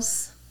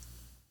house,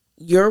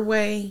 your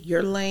way,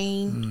 your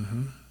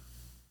lane,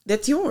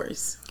 that's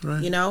yours.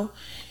 Right.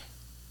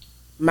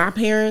 My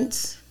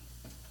parent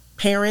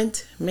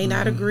may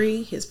not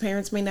agree. His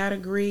parents may not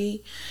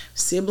agree.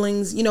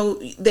 Siblings,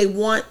 they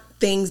want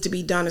things to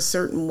be done a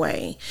certain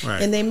way.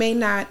 Right. And they may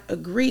not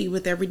agree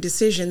with every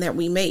decision that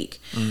we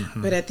make.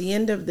 But at the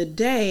end of the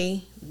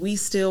day, we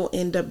still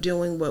end up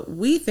doing what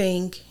we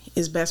think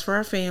is best for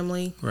our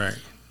family. Right.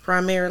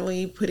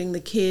 Primarily putting the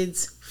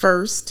kids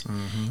first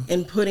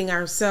and putting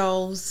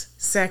ourselves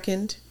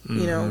second,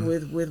 you know,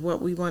 with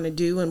what we want to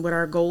do and what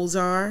our goals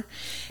are.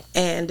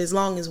 And as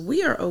long as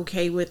we are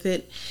okay with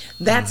it,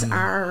 that's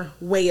our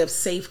way of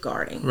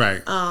safeguarding.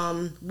 Right.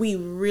 We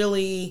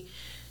really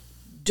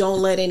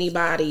don't let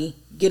anybody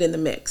get in the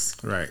mix.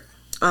 Right.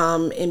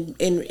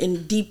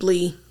 And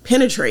deeply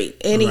penetrate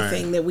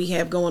anything that we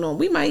have going on.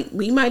 We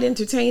might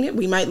entertain it,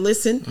 we might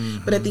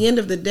listen, but at the end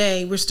of the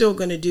day, we're still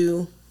going to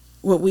do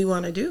what we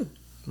want to do.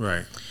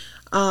 Right.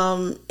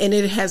 And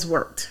it has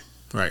worked.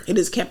 Right. It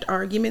has kept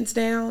arguments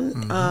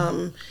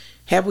down.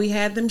 Have we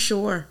had them?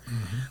 Sure.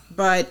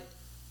 But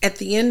at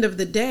the end of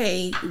the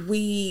day,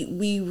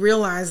 we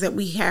realize that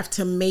we have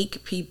to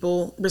make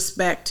people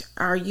respect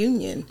our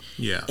union.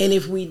 Yeah. And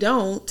if we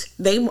don't,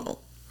 they won't.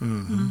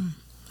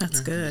 That's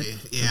good.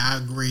 Yeah, I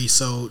agree.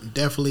 So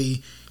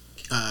definitely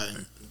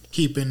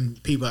keeping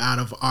people out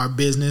of our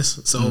business.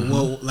 So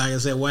what, like I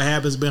said, what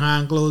happens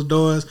behind closed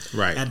doors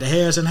at the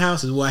Harrison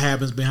house is what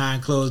happens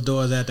behind closed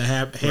doors at the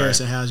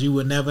Harrison house. You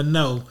would never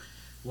know,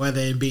 whether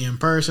it be in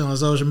person or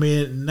social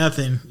media,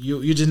 nothing.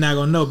 You're just not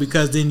gonna know,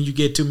 because then you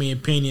get too many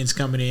opinions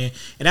coming in,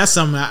 and that's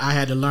something I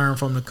had to learn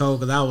from Nicole,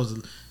 because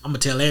I'm gonna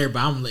tell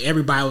everybody.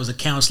 Everybody was a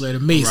counselor to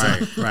me.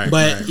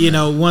 But you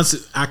know,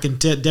 once I can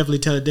definitely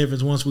tell the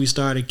difference. Once we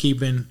started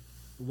keeping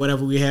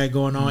whatever we had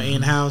going on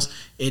in house,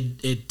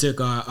 it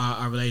took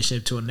our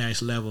relationship to a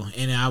next level.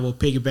 And I will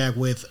piggyback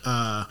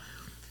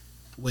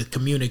with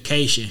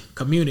communication.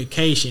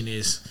 Communication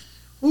is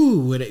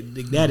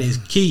that is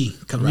key.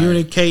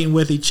 Communicating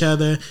with each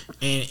other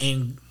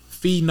and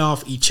feeding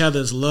off each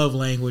other's love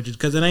languages,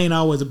 because it ain't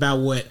always about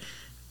what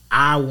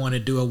I want to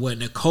do or what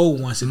Nicole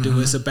wants to do.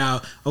 It's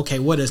about, okay,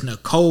 what does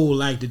Nicole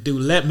like to do?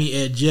 Let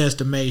me adjust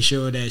to make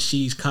sure that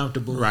she's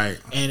comfortable, right?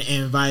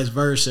 And vice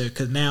versa,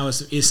 because now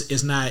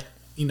it's not,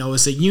 you know,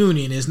 it's a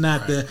union. It's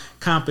not the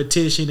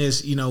competition.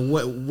 It's, you know,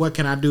 what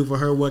can I do for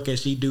her? What can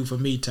she do for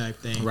me? Type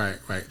thing. Right.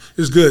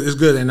 It's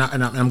good, and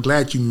I'm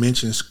glad you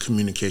mentioned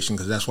communication,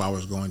 because that's what I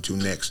was going to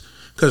next.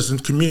 Because in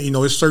community, you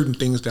know, there's certain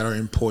things that are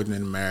important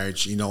in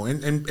marriage, you know,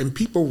 and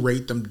people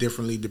rate them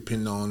differently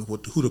depending on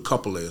who the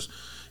couple is.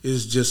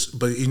 It's just,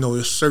 but you know,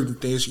 there's certain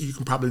things you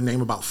can probably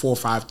name about 4 or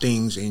 5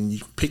 things, and you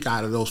pick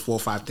out of those 4 or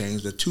 5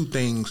 things the 2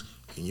 things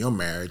in your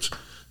marriage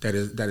that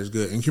is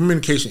good. And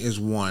communication is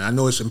one. I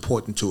know it's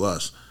important to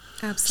us.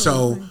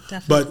 Absolutely,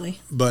 definitely.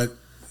 But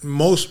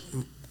most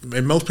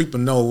people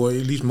know, or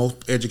at least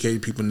most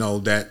educated people know,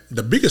 that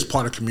the biggest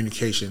part of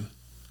communication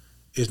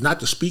is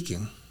not the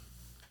speaking,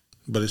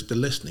 but it's the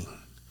listening.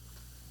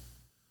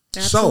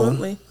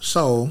 Absolutely.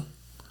 So,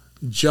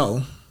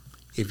 Joe,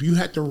 if you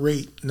had to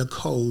rate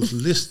Nicole's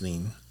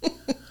listening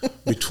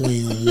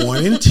between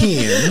 1 and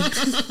 10,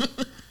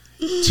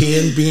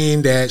 10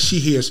 being that she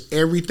hears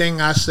everything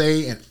I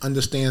say and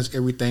understands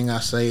everything I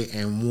say,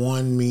 and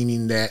 1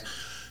 meaning that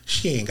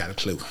she ain't got a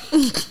clue.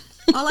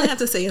 All I have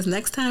to say is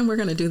next time we're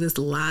going to do this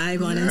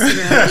live on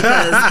Instagram,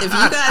 because if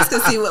you guys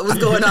could see what was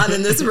going on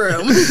in this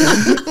room.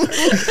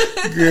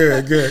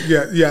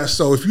 Good. Yeah.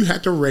 So if you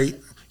had to rate,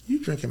 you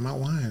drinking my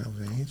wine over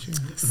there, ain't you?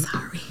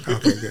 Sorry.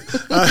 Okay, good.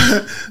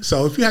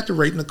 So if you had to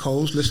rate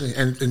Nicole's listening,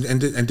 and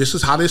this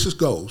is how this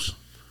goes,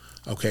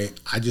 okay,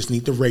 I just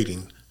need the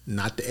rating,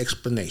 not the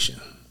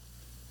explanation.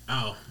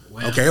 Oh,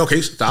 well.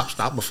 Okay,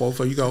 stop before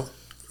you go,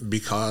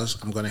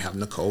 because I'm going to have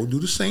Nicole do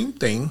the same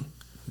thing,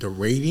 the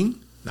rating,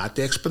 not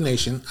the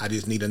explanation. I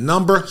just need a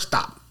number.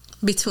 Stop.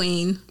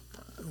 Between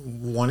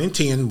 1 and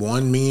 10,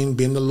 1 meaning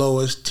being the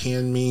lowest,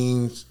 10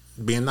 means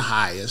being the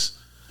highest,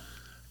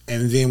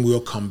 and then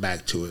we'll come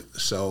back to it.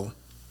 So,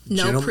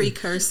 no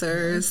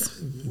precursors.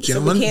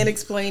 Gentlemen, so we can't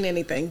explain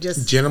anything.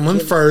 Just gentlemen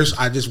first.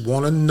 I just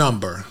want a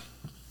number.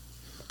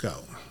 Go.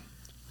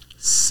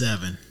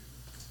 7.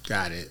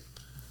 Got it.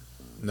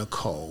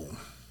 Nicole.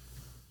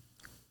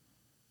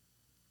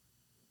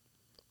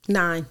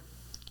 9.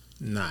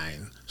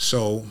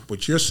 So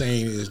what you're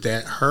saying is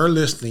that her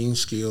listening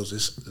skills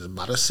is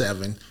about a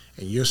 7,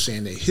 and you're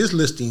saying that his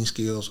listening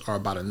skills are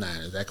about a 9.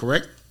 Is that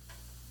correct?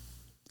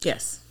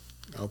 Yes.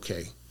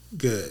 Okay,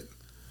 good.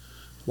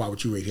 Why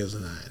would you rate his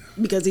a 9?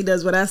 Because he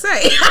does what I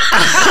say.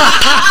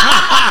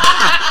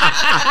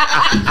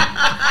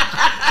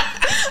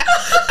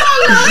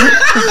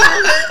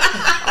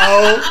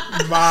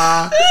 Oh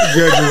my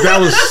goodness, that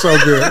was so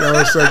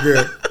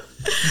good.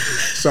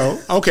 So,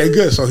 okay,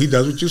 good. So he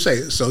does what you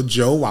say. So,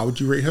 Joe, why would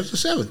you rate her a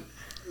 7?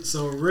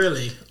 So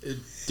really,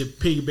 to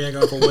piggyback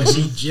off of what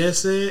she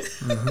just said,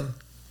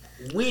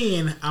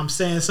 when I'm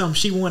saying something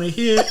she want to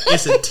hear,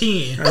 it's a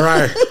 10. All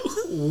right.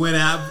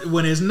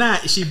 When it's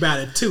not, she about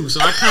a 2. So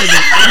I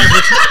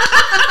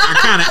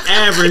kind of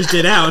averaged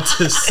it out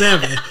to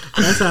 7.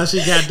 That's how she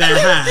got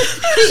that high.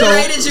 He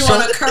rated you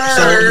on a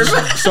curve.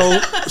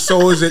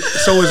 So is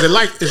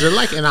it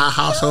like in our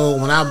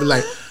household when I'll be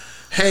like,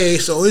 hey,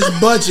 so it's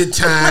budget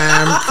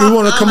time. You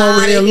want to come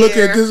over here and look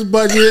at this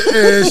budget?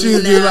 And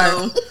she'd be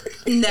like,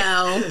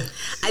 No,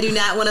 I do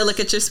not want to look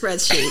at your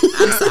spreadsheet.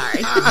 I'm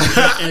sorry.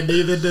 And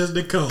neither does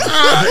Nicole.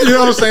 You know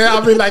what I'm saying?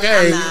 I'll be like,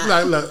 hey,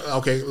 I'm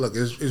look,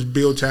 it's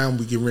bill time.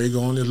 We getting ready to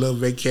go on this little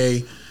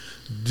vacay.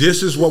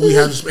 This is what we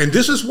have to spend. And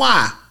this is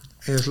why.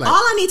 And it's like, all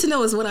I need to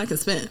know is what I can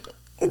spend.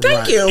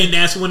 Thank you. And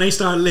that's when they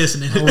start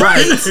listening.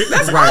 Right.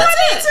 That's all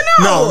I need to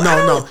know.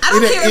 No. I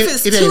don't care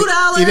if it's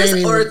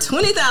 $2 or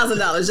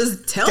 $20,000.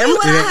 Just tell me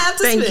what I have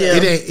to spend.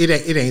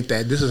 It ain't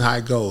that. This is how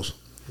it goes.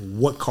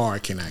 What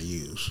card can I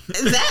use?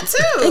 That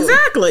too.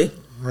 Exactly.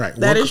 Right.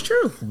 That is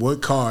true.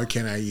 What card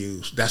can I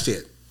use? That's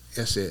it.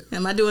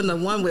 Am I doing the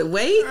one with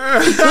weight?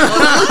 That's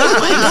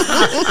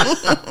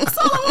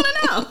all I want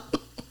to know.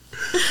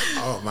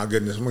 Oh my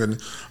goodness.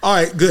 All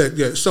right,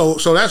 good. So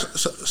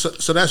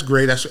that's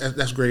great.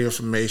 That's great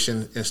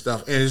information and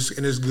stuff. And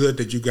it's good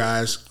that you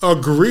guys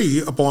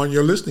agree upon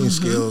your listening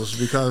skills,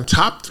 because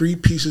top 3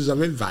 pieces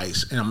of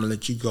advice, and I'm gonna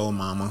let you go,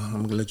 Mama.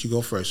 I'm gonna let you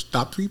go first.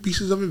 Top 3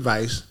 pieces of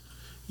advice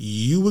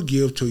you would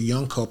give to a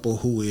young couple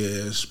who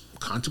is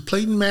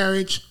contemplating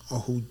marriage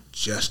or who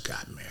just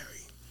got married.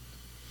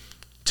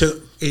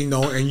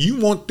 And you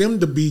want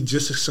them to be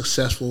just as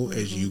successful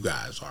as you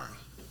guys are.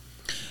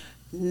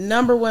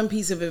 Number 1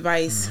 piece of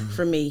advice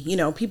for me,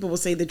 people will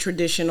say the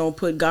traditional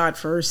put God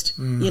first,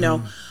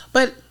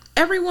 but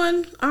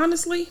everyone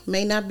honestly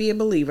may not be a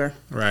believer.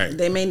 Right.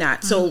 They may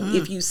not. So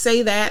if you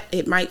say that,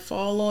 it might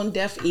fall on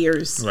deaf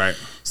ears. Right.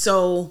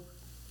 So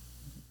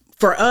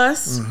for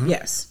us,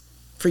 yes.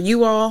 For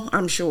you all,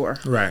 I'm sure.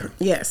 Right.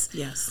 Yes.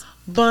 Yes.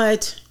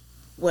 But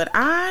what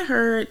I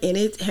heard, and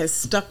it has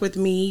stuck with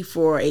me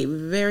for a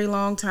very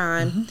long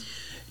time,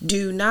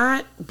 do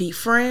not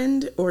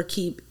befriend or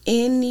keep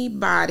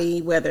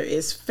anybody, whether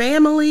it's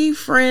family,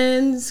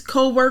 friends,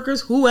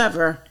 co-workers,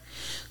 whoever,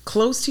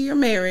 close to your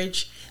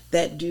marriage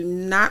that do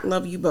not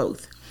love you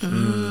both.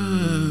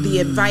 The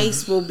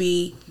advice will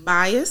be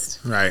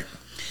biased. Right.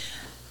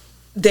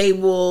 They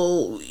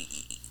will...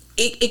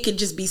 It could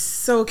just be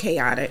so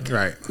chaotic.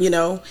 Right.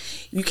 You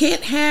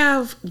can't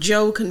have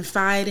Joe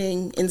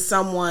confiding in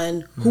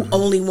someone who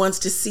only wants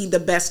to see the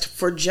best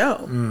for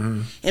Joe,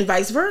 and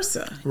vice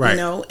versa. Right.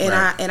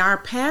 And our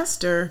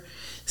pastor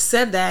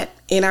said that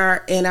in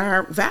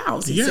our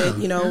vows. He said,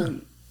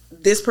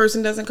 this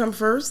person doesn't come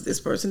first. This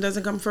person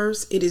doesn't come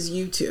first. It is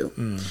you two.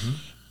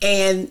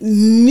 And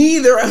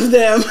neither of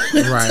them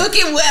took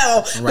it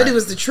well, but it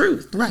was the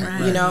truth.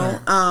 Right.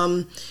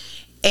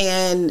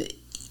 And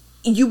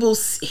you will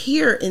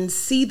hear and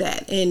see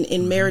that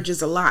in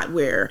marriages a lot,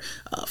 where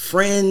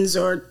friends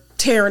are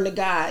tearing the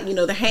guy,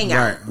 the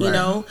hangout,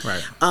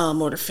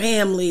 or the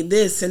family,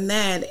 this and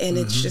that. And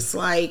it's just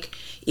like,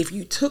 if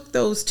you took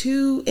those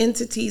 2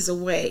 entities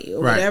away, or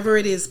whatever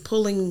it is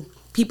pulling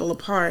people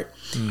apart,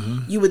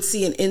 you would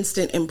see an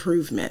instant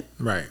improvement.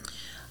 Right.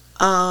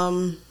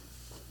 I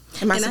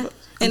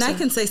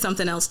can say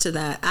something else to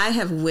that. I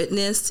have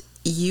witnessed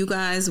you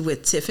guys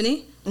with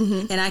Tiffany.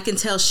 And I can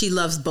tell she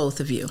loves both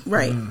of you.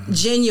 Right.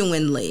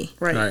 Genuinely.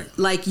 Right.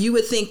 Like you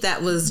would think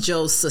that was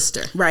Joe's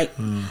sister. Right.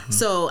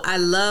 So I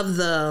love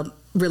the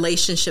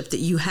relationship that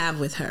you have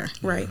with her.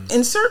 Right.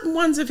 And certain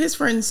ones of his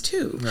friends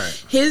too.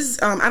 Right. His,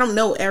 I don't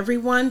know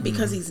everyone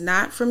because he's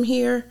not from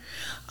here.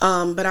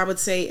 But I would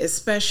say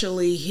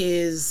especially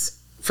his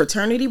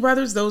fraternity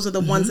brothers, those are the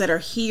ones that are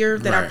here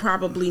that I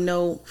probably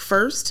know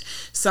first.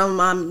 Some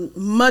I'm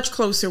much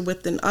closer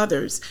with than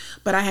others,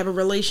 but I have a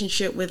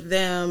relationship with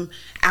them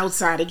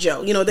outside of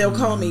Joe. They'll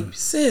call me,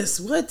 sis,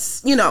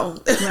 what's,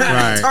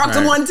 talk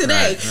to one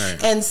today.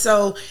 Right. And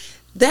so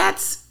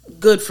that's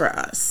good for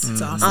us.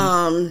 It's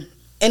awesome.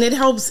 And it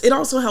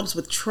also helps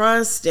with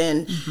trust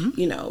and,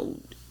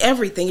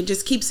 everything. It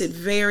just keeps it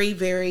very,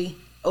 very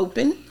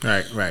open.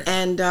 Right.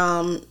 And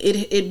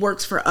it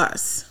works for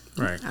us.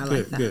 Right. I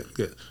like that.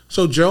 Good.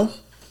 So, Joe,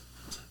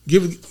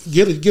 give a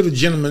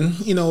gentleman,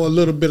 a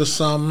little bit of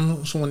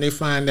something. So when they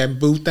find that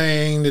boo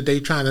thing that they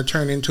trying to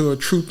turn into a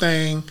true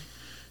thing,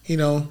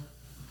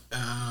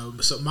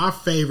 So my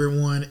favorite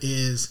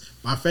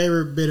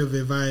bit of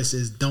advice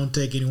is don't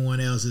take anyone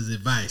else's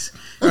advice.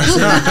 So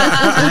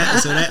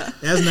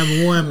that's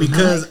number 1,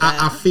 because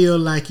I feel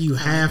like you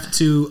have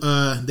to,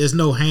 there's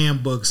no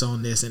handbooks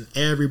on this, and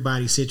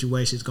everybody's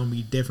situation is going to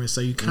be different.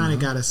 So you kind of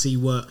got to see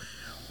what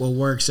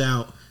works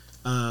out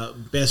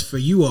best for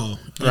you all,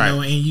 you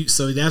know, and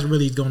so that's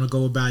really going to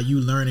go about you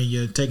learning,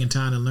 you're taking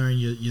time to learn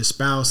your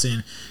spouse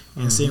and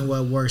seeing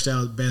what works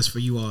out best for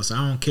you all. So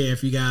I don't care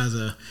if you guys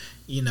are,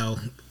 you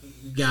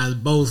guys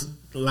both,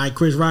 like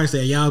Chris Rock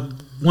said, y'all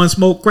one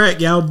smoke crack,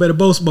 y'all better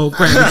both smoke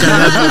crack, because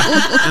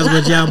that's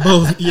what y'all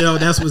both,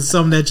 that's what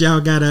something that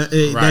y'all gotta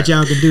that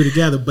y'all can do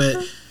together.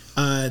 But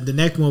the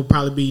next one will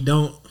probably be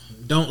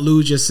don't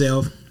lose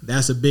yourself.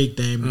 That's a big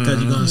thing,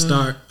 because you're gonna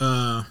start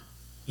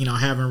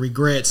having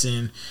regrets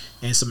and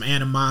some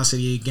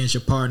animosity against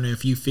your partner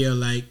if you feel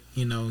like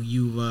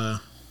you're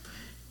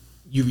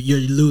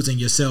losing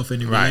yourself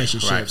in the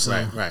relationship.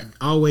 So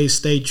always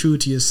stay true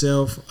to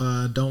yourself.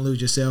 Don't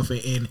lose yourself,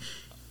 and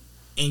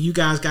you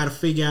guys got to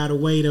figure out a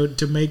way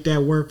to make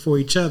that work for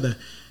each other.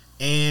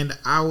 And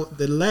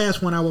the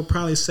last one I would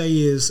probably say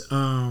is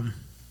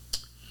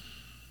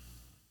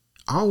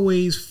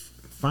always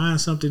find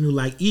something new.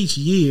 Like each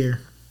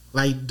year,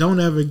 like don't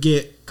ever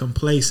get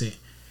complacent,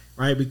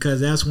 right? Because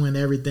that's when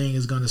everything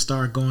is going to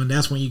start going.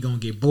 That's when you're going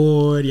to get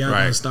bored. Y'all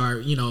going to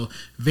start,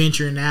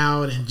 venturing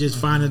out and just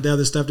finding the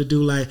other stuff to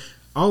do. Like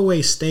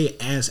always stay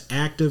as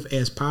active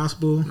as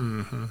possible,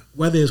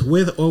 whether it's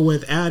with or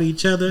without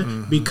each other,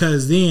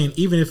 because then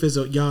even if it's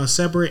y'all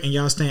separate and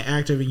y'all staying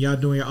active and y'all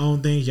doing your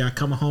own things, y'all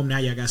coming home now,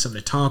 y'all got something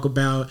to talk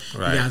about. You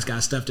guys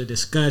got stuff to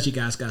discuss. You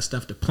guys got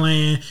stuff to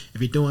plan. If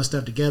you're doing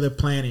stuff together,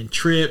 planning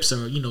trips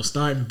or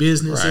starting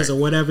businesses or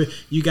whatever,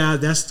 you guys,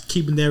 that's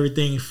keeping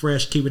everything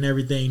fresh, keeping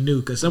everything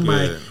new. Because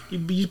somebody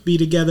you be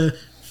together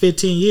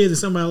 15 years and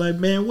somebody like,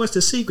 man, what's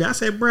the secret? I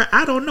said, bro,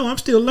 I don't know. I'm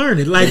still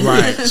learning. Like,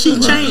 she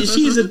changed.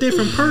 She's a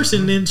different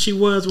person than she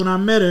was when I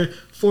met her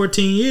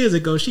 14 years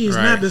ago. She's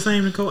not the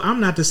same Nicole. I'm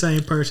not the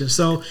same person.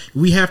 So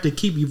we have to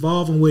keep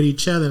evolving with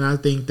each other. And I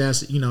think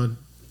that's,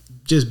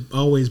 just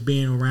always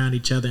being around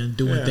each other and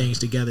doing things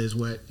together is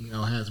what,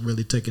 has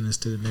really taken us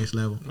to the next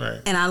level.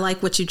 Right. And I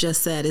like what you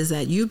just said is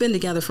that you've been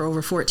together for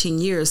over 14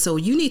 years. So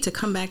you need to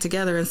come back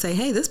together and say,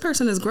 hey, this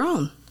person has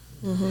grown.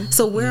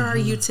 So where are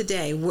you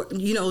today?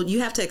 You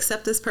have to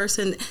accept this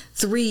person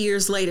 3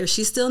 years later.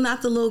 She's still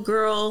not the little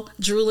girl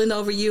drooling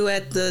over you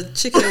at the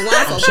chicken and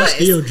waffle place.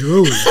 She's still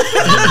drooling.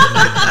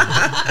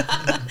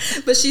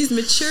 But she's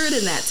matured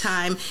in that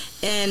time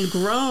and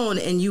grown,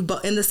 and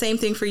the same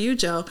thing for you,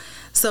 Joe.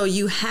 So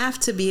you have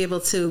to be able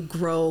to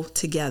grow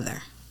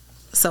together.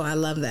 So I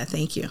love that.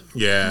 Thank you.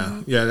 Yeah,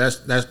 that's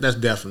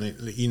definitely,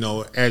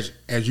 as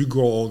you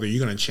grow older,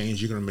 you're gonna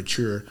change, you're gonna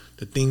mature.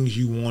 The things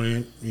you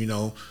wanted,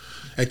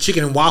 that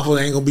chicken and waffles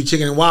ain't gonna be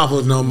chicken and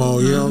waffles no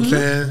more. You know what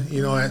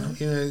I'm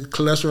saying?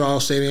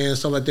 Cholesterol set in and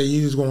stuff like that.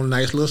 You just want a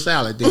nice little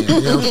salad then.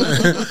 You know what I'm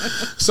saying?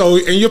 So,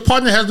 and your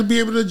partner has to be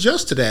able to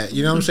adjust to that.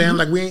 You know what I'm saying?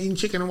 Like we ain't eating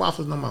chicken and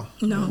waffles no more.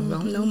 No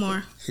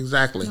more.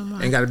 Exactly. No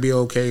more. And got to be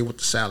okay with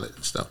the salad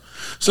and stuff.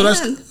 So that's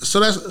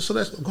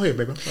go ahead,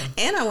 baby.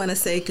 And I want to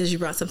say, because you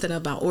brought something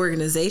up about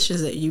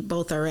organizations that you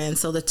both are in.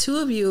 So the two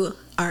of you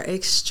are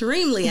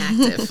extremely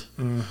active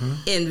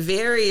in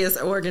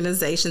various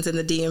organizations in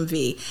the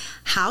DMV.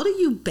 How do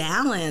you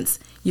balance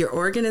your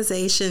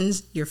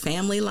organizations, your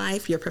family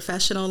life, your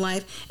professional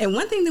life? And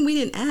one thing that we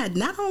didn't add,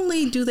 not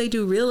only do they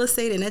do real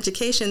estate and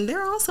education,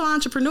 they're also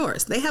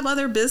entrepreneurs. They have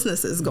other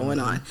businesses going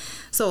on.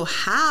 So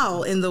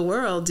how in the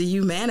world do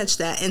you manage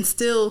that and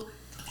still,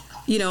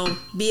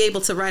 be able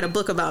to write a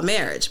book about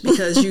marriage?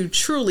 Because you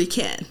truly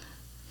can.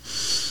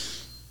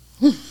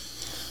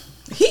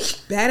 He's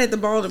bad at the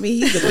ball to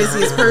me. He's the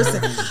busiest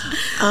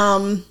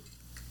person.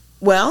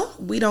 Well,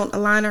 we don't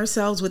align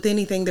ourselves with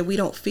anything that we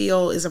don't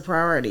feel is a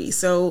priority.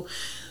 So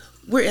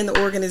we're in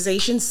the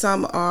organization.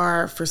 Some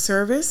are for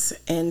service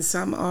and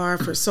some are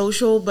for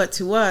social, but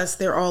to us,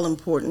 they're all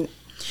important.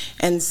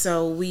 And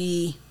so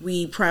we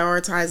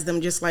prioritize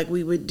them just like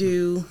we would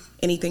do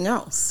anything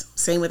else.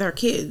 Same with our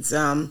kids.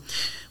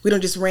 We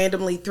don't just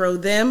randomly throw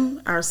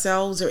them,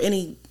 ourselves, or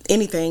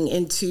anything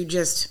into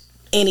just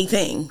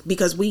anything,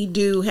 because we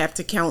do have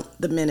to count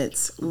the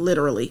minutes,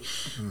 literally.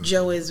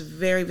 Joe is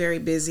very, very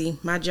busy.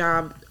 My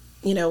job,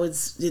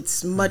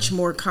 it's much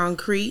more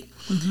concrete.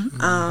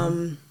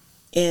 And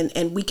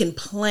we can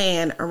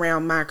plan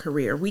around my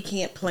career. We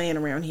can't plan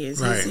around his.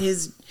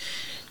 His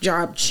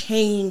job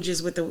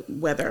changes with the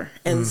weather.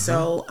 And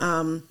so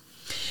I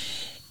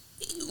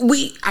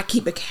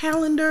keep a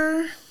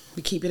calendar.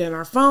 We keep it in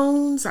our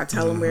phones. I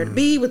tell him where to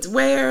be, what to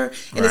wear.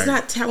 And it's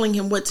not telling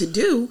him what to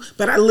do,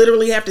 but I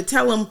literally have to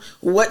tell him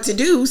what to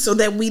do so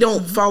that we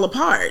don't fall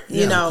apart,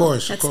 Of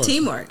course. That's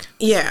teamwork.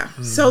 Yeah.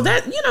 So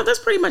that, that's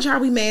pretty much how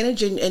we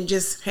manage and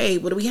just, hey,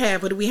 what do we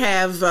have? What do we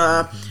have?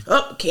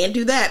 Oh, can't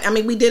do that. I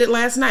mean, we did it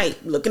last night,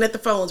 looking at the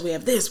phones. We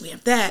have this, we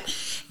have that.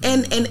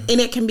 And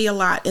it can be a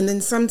lot. And then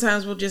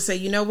sometimes we'll just say,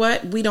 you know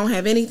what? We don't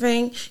have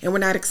anything and we're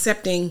not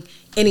accepting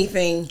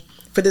anything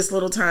for this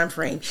little time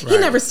frame. He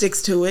never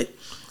sticks to it.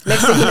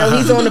 Next thing you know,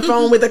 he's on the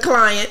phone with a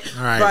client.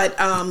 But,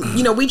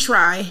 we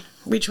try.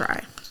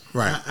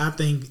 Right. I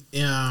think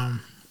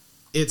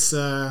it's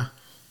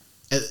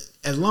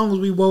as long as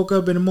we woke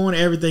up in the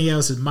morning, everything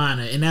else is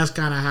minor. And that's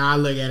kind of how I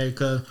look at it,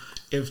 because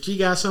if she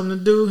got something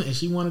to do and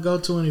she want to go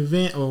to an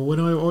event or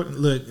whatever,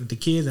 look, the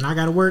kids and I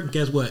got to work,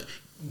 guess what?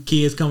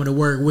 Kids coming to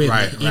work with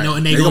me,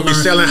 and they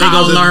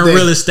gonna learn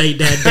real estate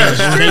that day.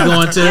 They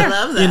going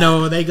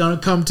to, they gonna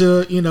come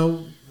to,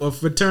 a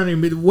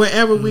fraternity,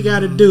 whatever we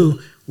got to do.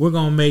 We're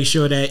gonna make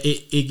sure that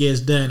it gets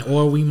done,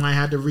 or we might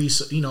have to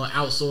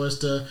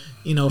outsource to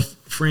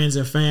friends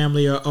and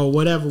family or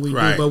whatever we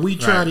do. But we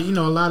try to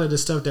a lot of the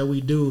stuff that we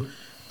do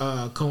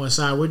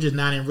coincide. We're just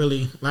not in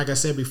really, like I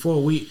said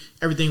before,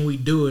 everything we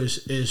do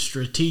is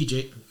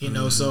strategic.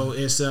 So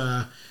it's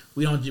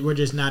we're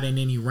just not in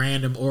any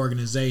random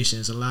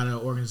organizations. A lot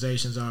of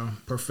organizations are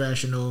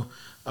professional.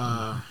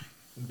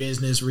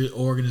 Business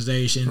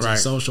organizations and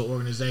social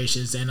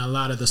organizations, and a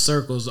lot of the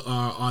circles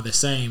are the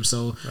same.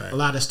 So a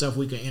lot of stuff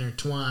we can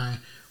intertwine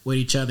with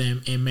each other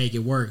and make it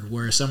work.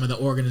 Where some of the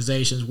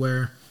organizations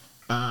where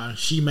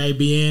she may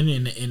be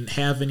in and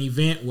have an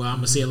event, well, I'm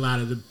gonna see a lot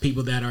of the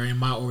people that are in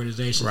my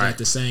organization at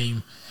the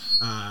same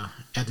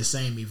at the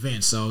same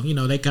event. So,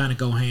 they kind of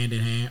go hand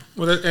in hand.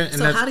 Well,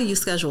 So how do you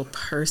schedule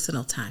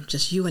personal time?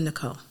 Just you and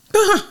Nicole.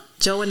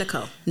 Joe and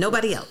Nicole.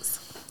 Nobody else.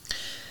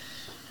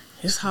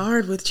 It's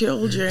hard with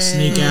children.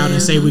 Sneak out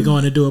and say we're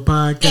going to do a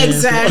podcast.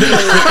 Exactly.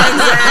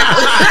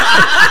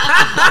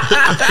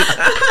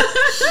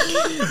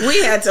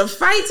 We had to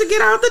fight to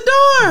get out the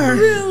door.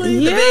 Really?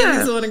 Yeah. The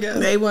babies want to go.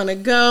 They want to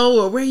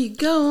go, or where you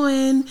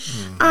going?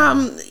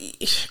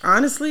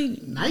 Honestly,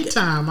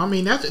 Nighttime. I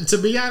mean, that's, to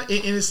be honest,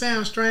 and it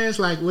sounds strange,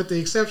 like with the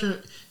exception,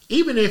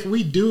 even if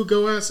we do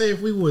go out, say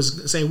if we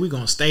was say we're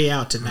gonna stay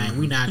out tonight,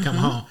 we not come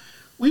home.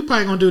 We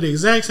probably gonna do the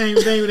exact same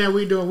thing that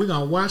we doing. We're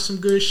gonna watch some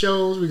good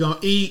shows, we're gonna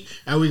eat,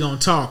 and we're gonna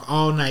talk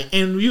all night.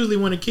 And usually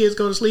when the kids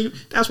go to sleep,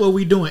 that's what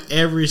we doing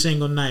every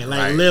single night.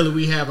 Like literally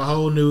we have a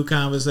whole new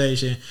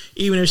conversation.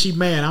 Even if she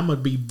mad, I'm gonna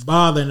be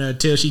bothering her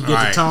till she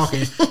get to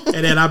talking.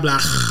 And then I'll be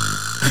like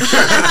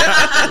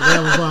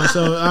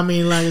so I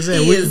mean, like I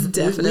said, he is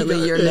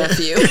definitely your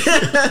nephew.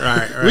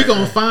 We're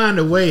gonna find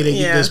a way to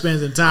get to spend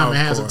some time and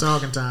have some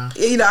talking time.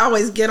 I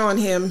always get on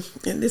him.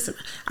 And listen,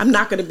 I'm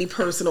not going to be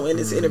personal in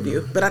this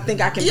interview, but I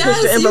think I can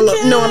push the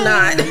envelope. No, I'm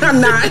not. I'm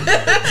not.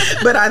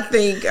 But I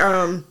think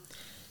I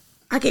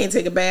can't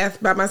take a bath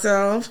by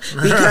myself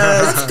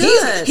because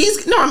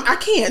I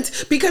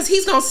can't, because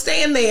he's gonna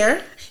stand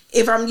there.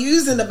 If I'm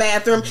using the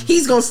bathroom,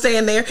 he's going to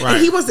stand there and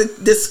he wants to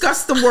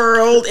discuss the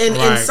world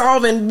and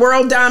solving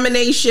world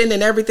domination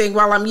and everything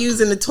while I'm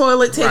using the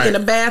toilet, taking a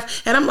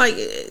bath. And I'm like,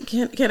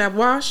 can I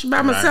wash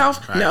by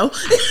myself? No.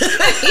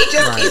 He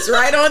just keeps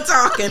right on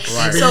talking.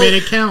 Every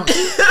minute counts.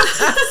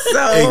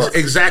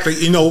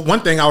 Exactly. One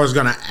thing I was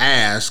going to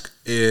ask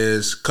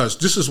is, because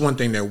this is one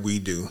thing that we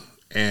do,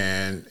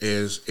 and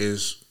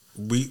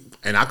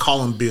and I call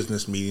them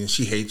business meetings.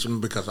 She hates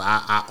them because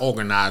I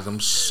organize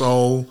them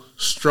so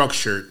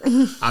structured.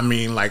 I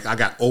mean, like I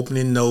got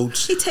opening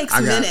notes. He takes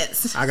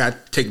minutes. I got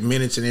to take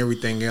minutes and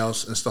everything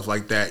else and stuff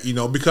like that.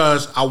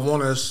 Because I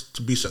want us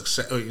to be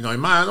successful. In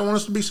my eyes, I want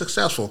us to be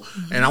successful,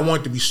 and I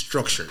want it to be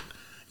structured.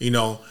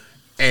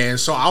 And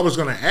so I was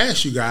going to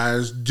ask you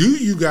guys: do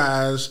you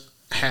guys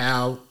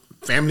have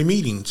family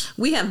meetings?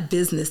 We have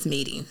business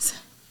meetings.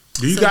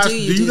 Do you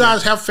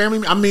guys have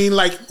family? I mean,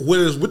 like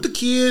with the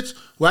kids,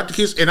 without the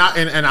kids, and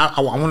I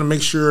want to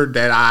make sure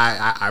that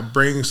I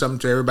bring something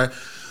to everybody.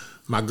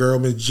 My girl,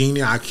 Miss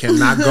Jeannie, I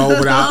cannot go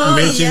without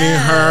mentioning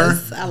her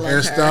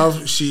and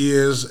stuff. She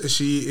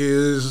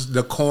is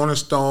the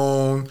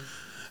cornerstone,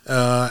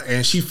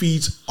 and she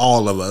feeds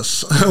all of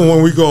us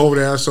when we go over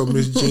there. So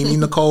Miss Jeannie,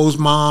 Nicole's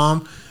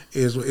mom,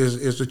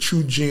 is the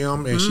true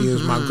gem, and she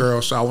is my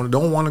girl. So I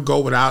don't want to go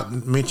without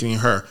mentioning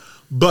her,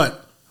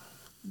 but.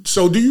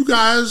 So do you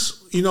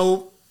guys,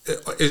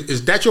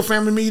 is that your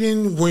family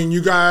meeting when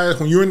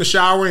you're in the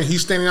shower and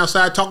he's standing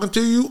outside talking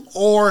to you?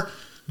 Or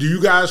do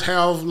you guys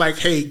have like,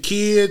 hey,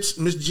 kids,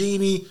 Miss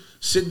Jeannie,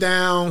 sit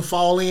down,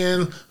 fall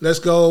in, let's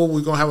go,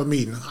 we're going to have a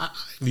meeting?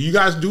 Do you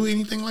guys do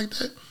anything like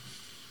that?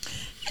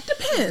 It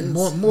depends.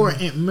 More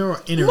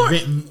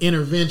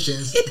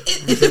interventions.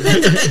 It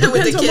depends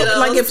with the kiddos.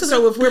 Like if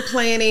we're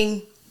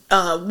planning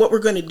what we're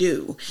going to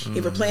do,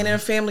 if we're planning a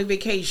family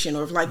vacation,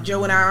 or if like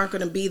Joe and I aren't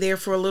going to be there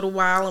for a little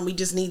while and we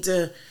just need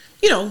to,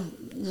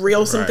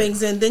 reel some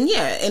things in, then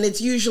and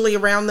it's usually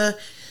around the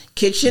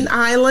kitchen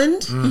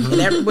island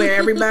and where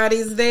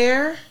everybody's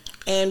there,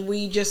 and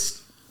we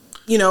just,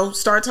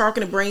 start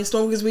talking and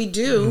brainstorm, because we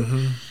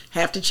do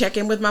have to check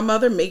in with my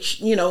mother, make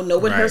sure, know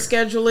what her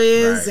schedule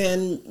is,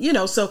 and,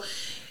 so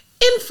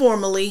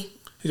informally.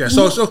 Yeah,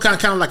 so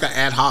kind of like an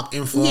ad hoc,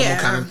 informal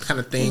kind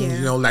of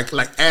thing, like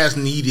as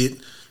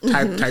needed.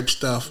 Type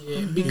stuff.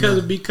 Yeah,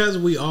 because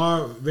we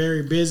are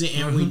very busy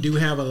and we do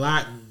have a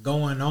lot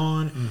going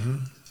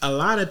on. A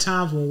lot of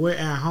times when we're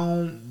at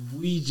home,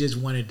 we just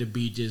want it to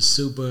be just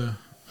super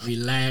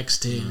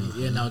relaxed and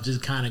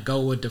just kind of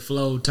go with the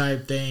flow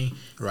type thing,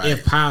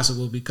 if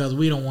possible, because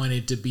we don't want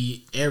it to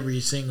be every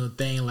single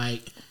thing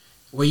like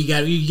where you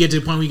get to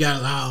the point where you got,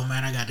 oh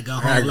man, I got to go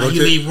home. Like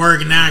you leave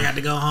work and now I got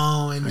to go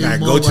home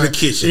and go to the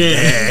kitchen.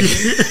 Yeah.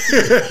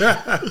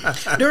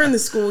 During the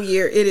school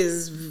year, it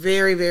is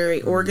very,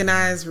 very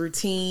organized,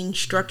 routine,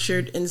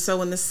 structured, and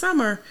so in the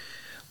summer,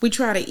 we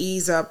try to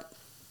ease up,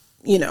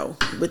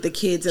 with the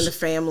kids and the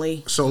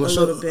family a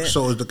little bit.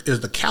 So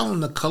is the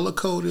calendar color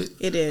coded?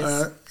 It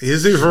is.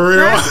 Is it for real?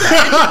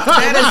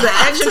 That is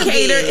the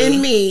educator in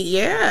me.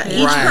 Yeah.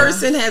 Each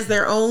person has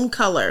their own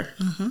color.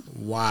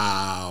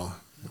 Wow.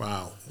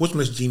 What's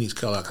Miss Jeannie's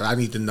color? Because I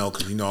need to know,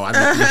 because I need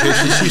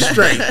she's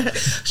straight.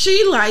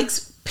 She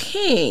likes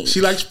pink.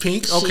 She likes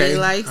pink? Okay. She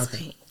likes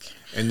pink.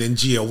 And then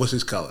Gio, what's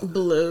his color?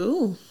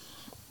 Blue.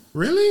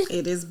 Really?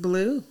 It is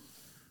blue.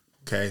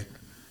 Okay.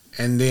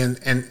 And then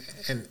and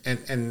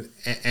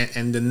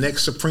the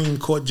next Supreme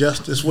Court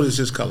Justice, what is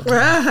his color?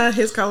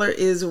 His color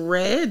is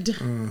red.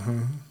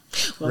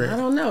 Well, red. I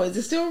don't know. Is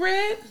it still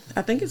red?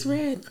 I think it's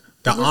red.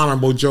 The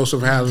Honorable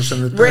Joseph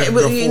Harrison. Red,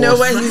 you know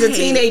what? He's a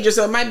teenager,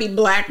 so it might be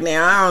black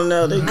now. I don't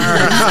know.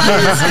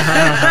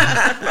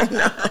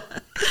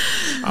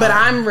 But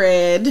I'm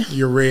red.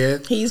 You're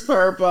red. He's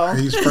purple.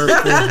 He's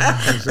purple.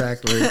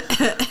 Exactly.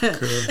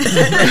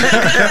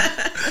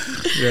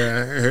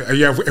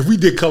 Yeah. If we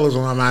did colors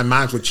on our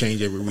minds would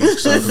change every week.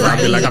 So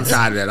I'd be like, I'm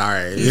tired of that. All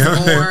right.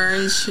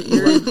 Orange.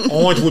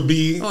 Orange would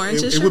be.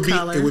 Orange is it your would be.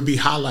 color. It would be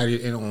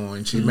highlighted in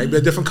orange. It may be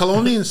a different color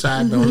on the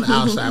inside, but on the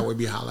outside would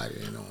be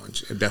highlighted in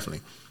orange.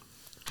 Definitely.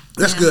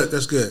 That's good.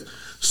 That's good.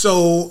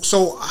 So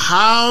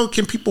how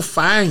can people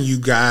find you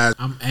guys?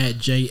 I'm at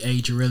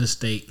JH Real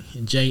Estate,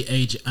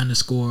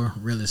 JH_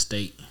 Real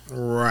Estate.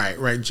 Right.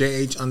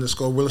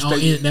 JH_ Real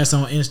Estate. That's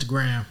on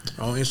Instagram.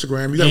 On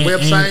Instagram, you got a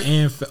website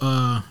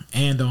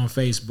and on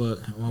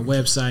Facebook. My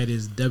website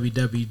is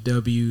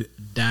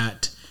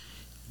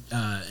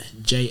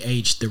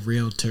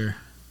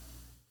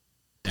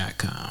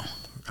www.jhtherealtor.com.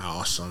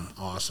 Awesome,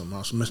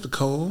 Mr.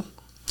 Cole.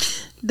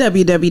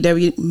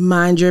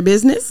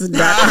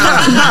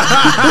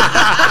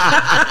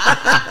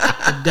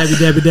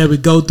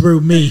 www.mindyourbusiness.com. Go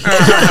through me.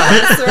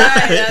 That's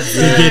right.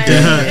 Get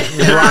to her.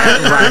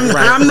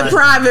 Right. I'm the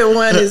private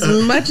one as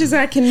much as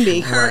I can be.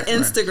 Her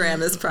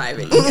Instagram is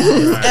private.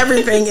 You guys.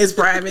 Everything is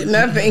private.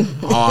 Nothing.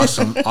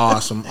 Awesome.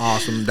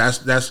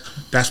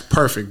 That's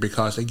perfect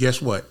because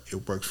guess what?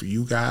 It works for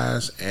you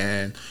guys,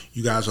 and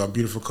you guys are a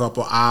beautiful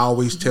couple. I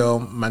always tell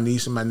my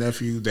niece and my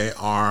nephew they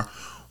are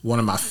one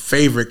of my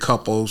favorite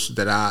couples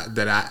that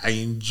I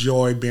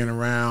enjoy being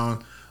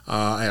around.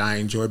 And I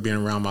enjoy being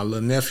around my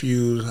little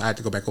nephews. I had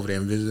to go back over there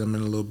and visit them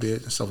in a little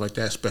bit and stuff like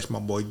that, especially my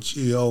boy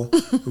Gio,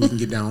 who we can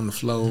get down on the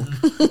floor.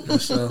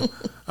 And so,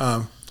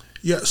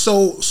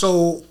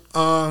 So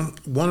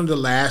one of the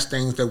last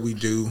things that we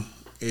do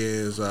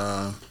is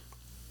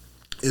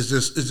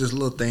this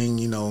little thing.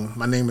 You know,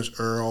 my name is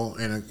Earl,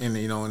 and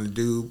the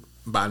dude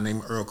by the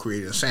name of Earl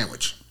created a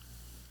sandwich.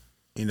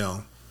 You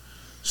know,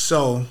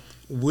 so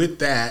with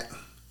that,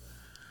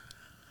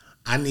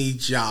 I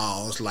need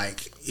y'all's,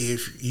 like,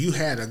 if you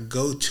had a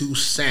go-to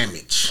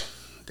sandwich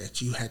that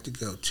you had to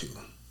go to,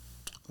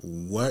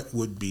 what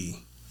would be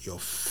your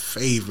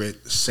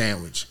favorite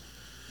sandwich?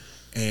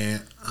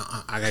 And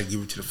I got to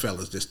give it to the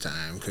fellas this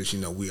time because,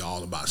 we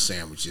all about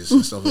sandwiches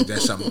and stuff like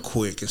that, something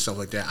quick and stuff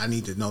like that. I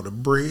need to know the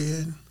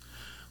bread,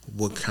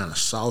 what kind of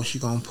sauce you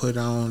going to put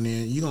on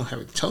it. You going to have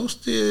it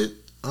toasted,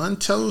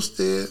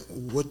 untoasted,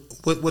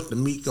 what the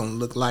meat going to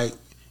look like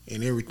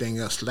and everything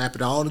else. Slap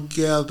it all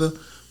together.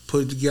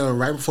 Put it together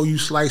right before you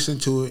slice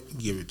into it.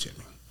 Give it to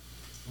me.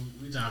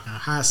 We talking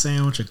hot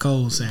sandwich or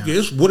cold sandwich?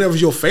 Yes,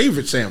 whatever's your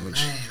favorite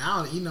sandwich. Man,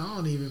 I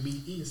don't even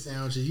be eating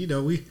sandwiches.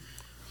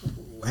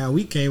 How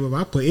we came up,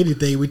 I put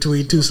anything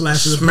between two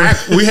slices of bread.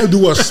 We have to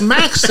do a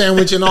smack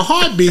sandwich in a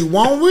heartbeat,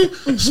 won't we?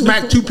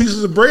 Smack two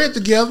pieces of bread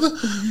together.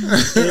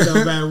 It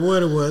don't matter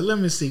what it was. Let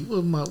me see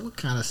what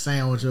kind of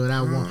sandwich would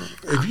I want.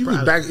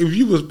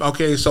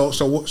 So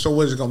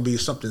what is it gonna be?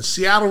 Something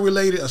Seattle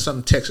related or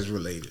something Texas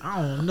related?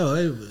 I don't know.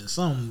 It was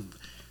something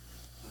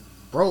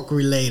broke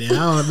related. I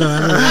don't know. I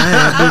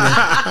had to do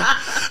that.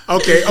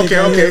 Okay.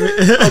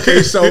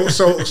 So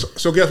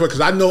guess what?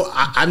 Because I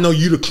know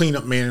you the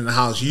cleanup man in the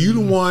house. You the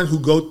one who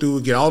go through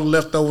and get all the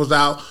leftovers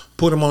out,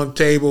 put them on the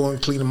table,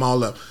 and clean them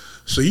all up.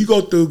 So you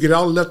go through, get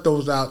all the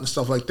leftovers out and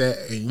stuff like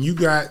that, and you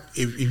got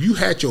if you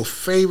had your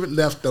favorite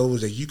leftovers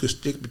that you could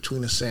stick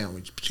between a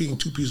sandwich, between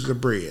two pieces of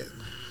bread.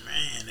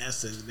 Man,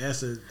 that's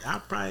a.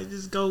 I'll probably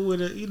just go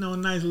with a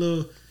nice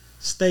little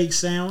steak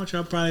sandwich.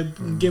 I'll probably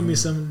give me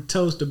some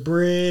toasted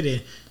bread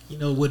and.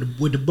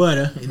 With the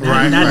butter,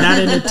 not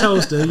in the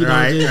toaster.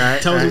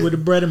 Toasted with the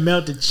butter,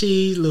 melted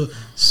cheese, little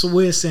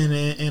Swiss and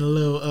a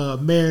little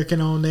American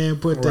on there.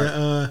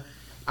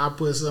 I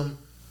put some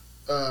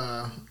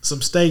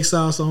steak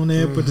sauce on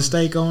there. Put the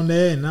steak on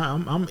there, and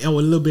I'm with a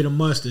little bit of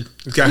mustard.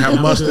 You gotta have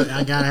mustard.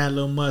 I gotta have a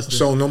little mustard.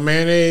 So no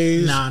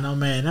mayonnaise. Nah, no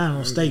man, not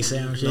on steak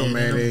sandwich. No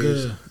mayonnaise.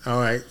 Good. All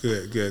right,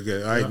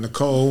 good. All right,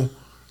 Nicole.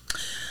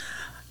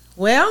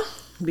 Well,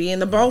 being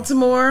the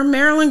Baltimore,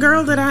 Maryland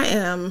girl that I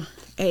am.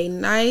 A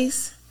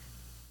nice,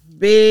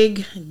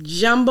 big,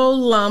 jumbo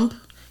lump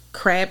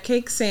crab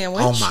cake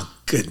sandwich. Oh, my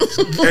goodness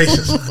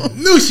gracious. I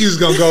knew she was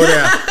going to go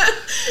there.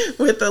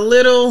 With a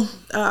little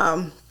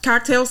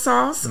cocktail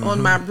sauce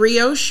on my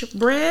brioche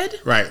bread.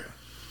 Right.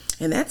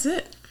 And that's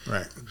it.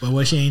 Right. But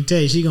what she ain't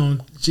tell you, she gonna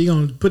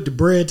put the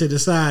bread to the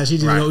side. She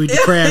just gonna eat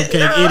the crab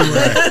cake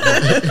anyway.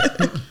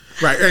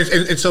 Right,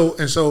 and so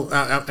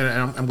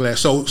I'm glad.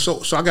 So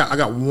I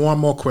got one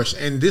more question,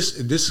 and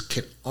this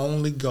can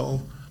only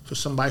go for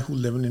somebody who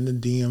living in the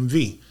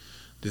DMV.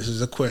 This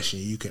is a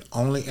question you can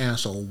only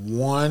answer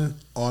one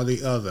or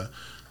the other.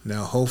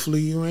 Now,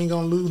 hopefully, you ain't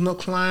gonna lose no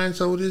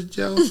clients over this,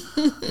 Joe.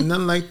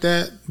 Nothing like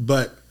that.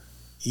 But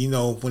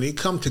when it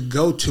comes to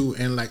go to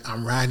and like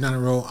I'm riding down the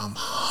road, I'm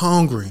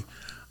hungry.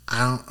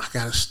 I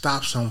gotta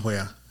stop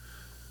somewhere.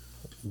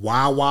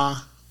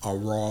 Wawa or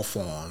Raw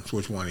Farms?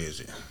 Which one is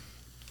it?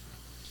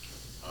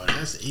 Oh,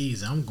 that's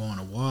easy. I'm going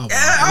to Wawa.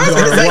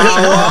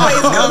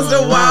 Always goes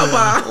to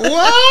Wawa.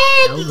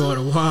 What? I'm going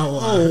to Wawa.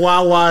 Oh,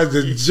 Wawa is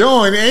the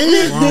joint, ain't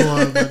it?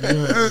 Wawa is the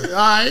joint.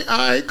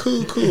 All right,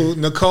 cool.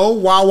 Nicole,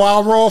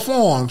 Wawa, Raw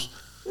Farms.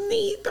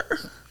 Neither.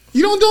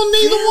 You don't do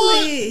neither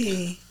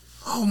Really? one?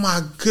 Oh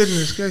my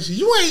goodness gracious!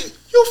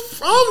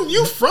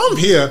 You from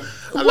here?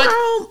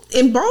 Well,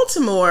 in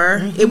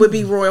Baltimore, it would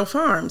be Royal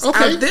Farms.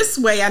 Okay. Out this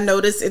way, I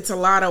noticed it's a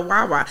lot of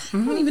Wawa. I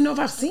don't even know if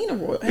I've seen a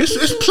Royal.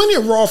 It's plenty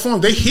of Royal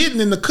Farms. They hidden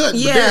in the cut.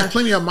 Yeah, but there's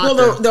plenty of them out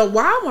well, there. the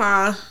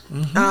Wawa.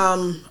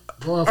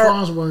 Royal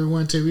Farms where we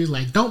went to, we was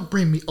like, don't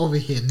bring me over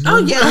here. No. Oh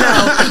yeah,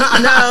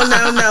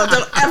 no!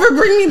 Don't ever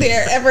bring me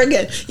there ever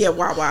again. Yeah,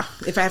 Wawa.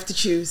 If I have to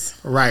choose,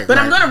 Right. But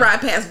right. I'm gonna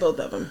ride past both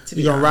of them.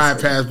 You gonna ride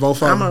past both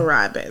of them? I'm gonna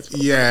ride past.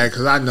 Both. Yeah,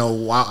 because I know.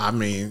 Wow, I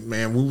mean,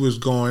 man, we was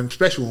going,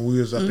 especially when we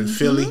was up in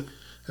Philly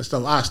and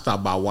stuff. I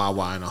stopped by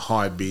Wawa in a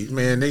heartbeat.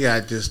 Man, they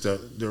got just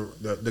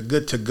the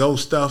good to go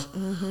stuff.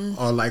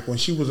 Or like when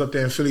she was up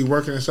there in Philly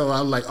working and stuff,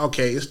 I was like,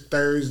 okay, it's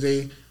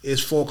Thursday. It's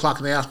 4:00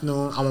 in the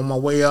afternoon. I'm on my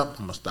way up.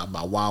 I'm gonna stop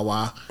by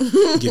Wawa,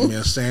 get me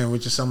a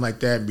sandwich or something like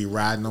that, and be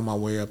riding on my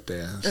way up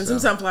there. And some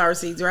sunflower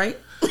seeds, right?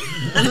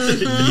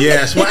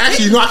 Yes. Well,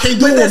 actually, I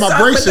can't do it with my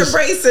braces. With the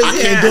braces, I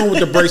can't do it with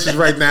the braces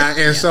right now.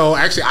 And so,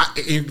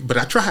 actually, but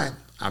I tried.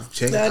 I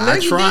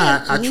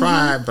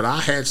tried, but I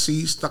had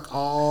seeds stuck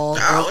all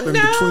up in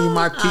between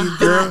my teeth,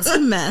 girl. It's a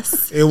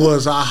mess. It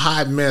was a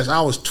hot mess. I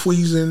was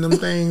tweezing them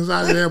things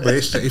out of there, but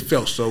it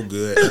felt so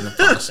good in the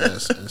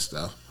process and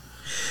stuff.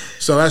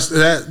 So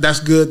that's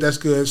good. That's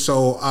good.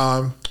 So,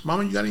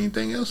 Mama, you got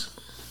anything else?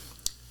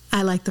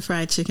 I like the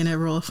fried chicken at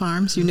Royal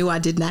Farms. You knew I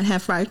did not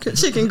have fried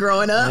chicken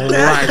growing up.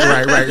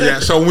 Right. Yeah.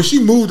 So when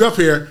she moved up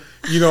here,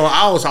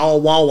 I was all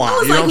Wawa. I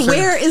was like,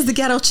 where is the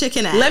ghetto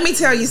chicken at? Let me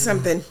tell you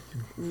something.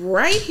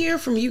 Right here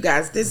from you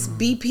guys, this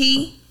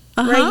BP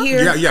right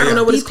here. Yeah. I don't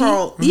know what BP? it's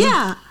called.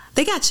 Yeah,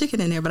 they got chicken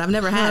in there, but I've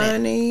never had it.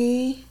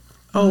 Honey.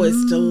 Oh,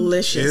 it's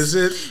delicious. Is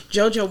it?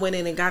 JoJo went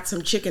in and got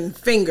some chicken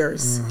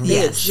fingers. They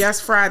had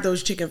just fried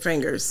those chicken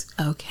fingers.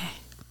 Okay.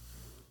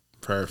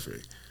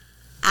 Perfect.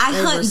 I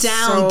They were hunt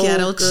down so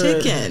ghetto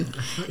good. chicken.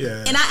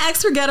 Yeah. And I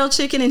asked for ghetto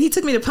chicken, and he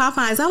took me to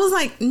Popeyes. I was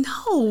like,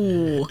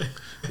 no.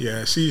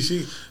 Yeah. She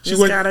Just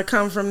went. gotta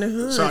come from the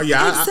hood. So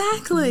yeah,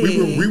 Exactly. we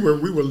were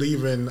leaving. We were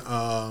leaving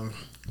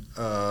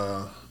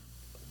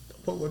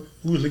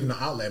the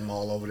outlet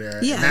mall over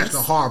there Yes. at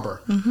National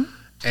Harbor,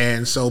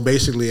 and so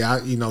basically,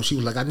 she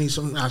was like, "I need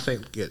some." I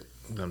said,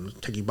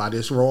 take you by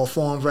this Royal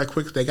Farms right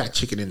quick. They got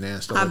chicken in there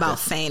and stuff. I like about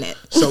that. fainted.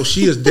 So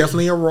she is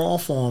definitely a Royal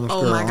Farms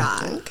girl. Oh my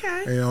God.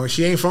 Okay.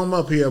 She ain't from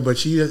up here, but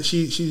she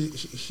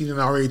done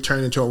already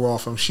turned into a Royal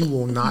Farm. She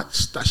will not.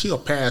 She'll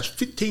pass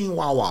 15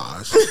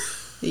 Wawas.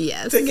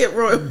 Yes. To get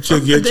royal. To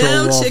get to a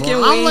Them Royal chicken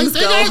Farm. I'm like, wings they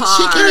go got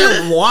hard.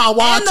 chicken and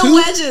Wawa And the too.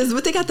 wedges.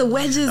 But they got the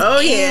wedges. Oh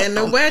yeah, and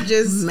the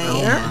wedges. Man.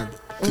 Oh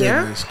my Yeah.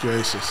 goodness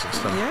gracious and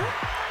stuff. Yeah.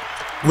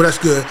 Well, that's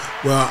good.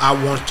 Well, I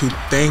want to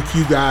thank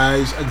you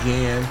guys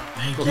again.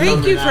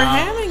 Thank you for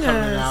having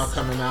us.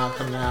 Coming out.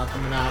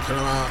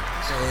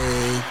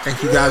 Say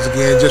thank you guys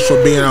again just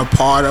for being a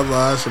part of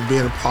us and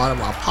being a part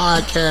of our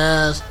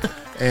podcast.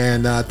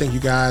 And thank you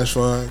guys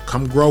for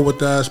come grow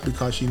with us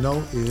because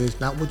it's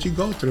not what you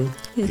go through.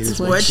 It's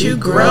What you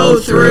grow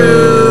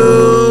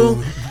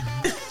through.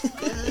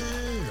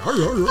 I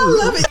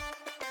love it.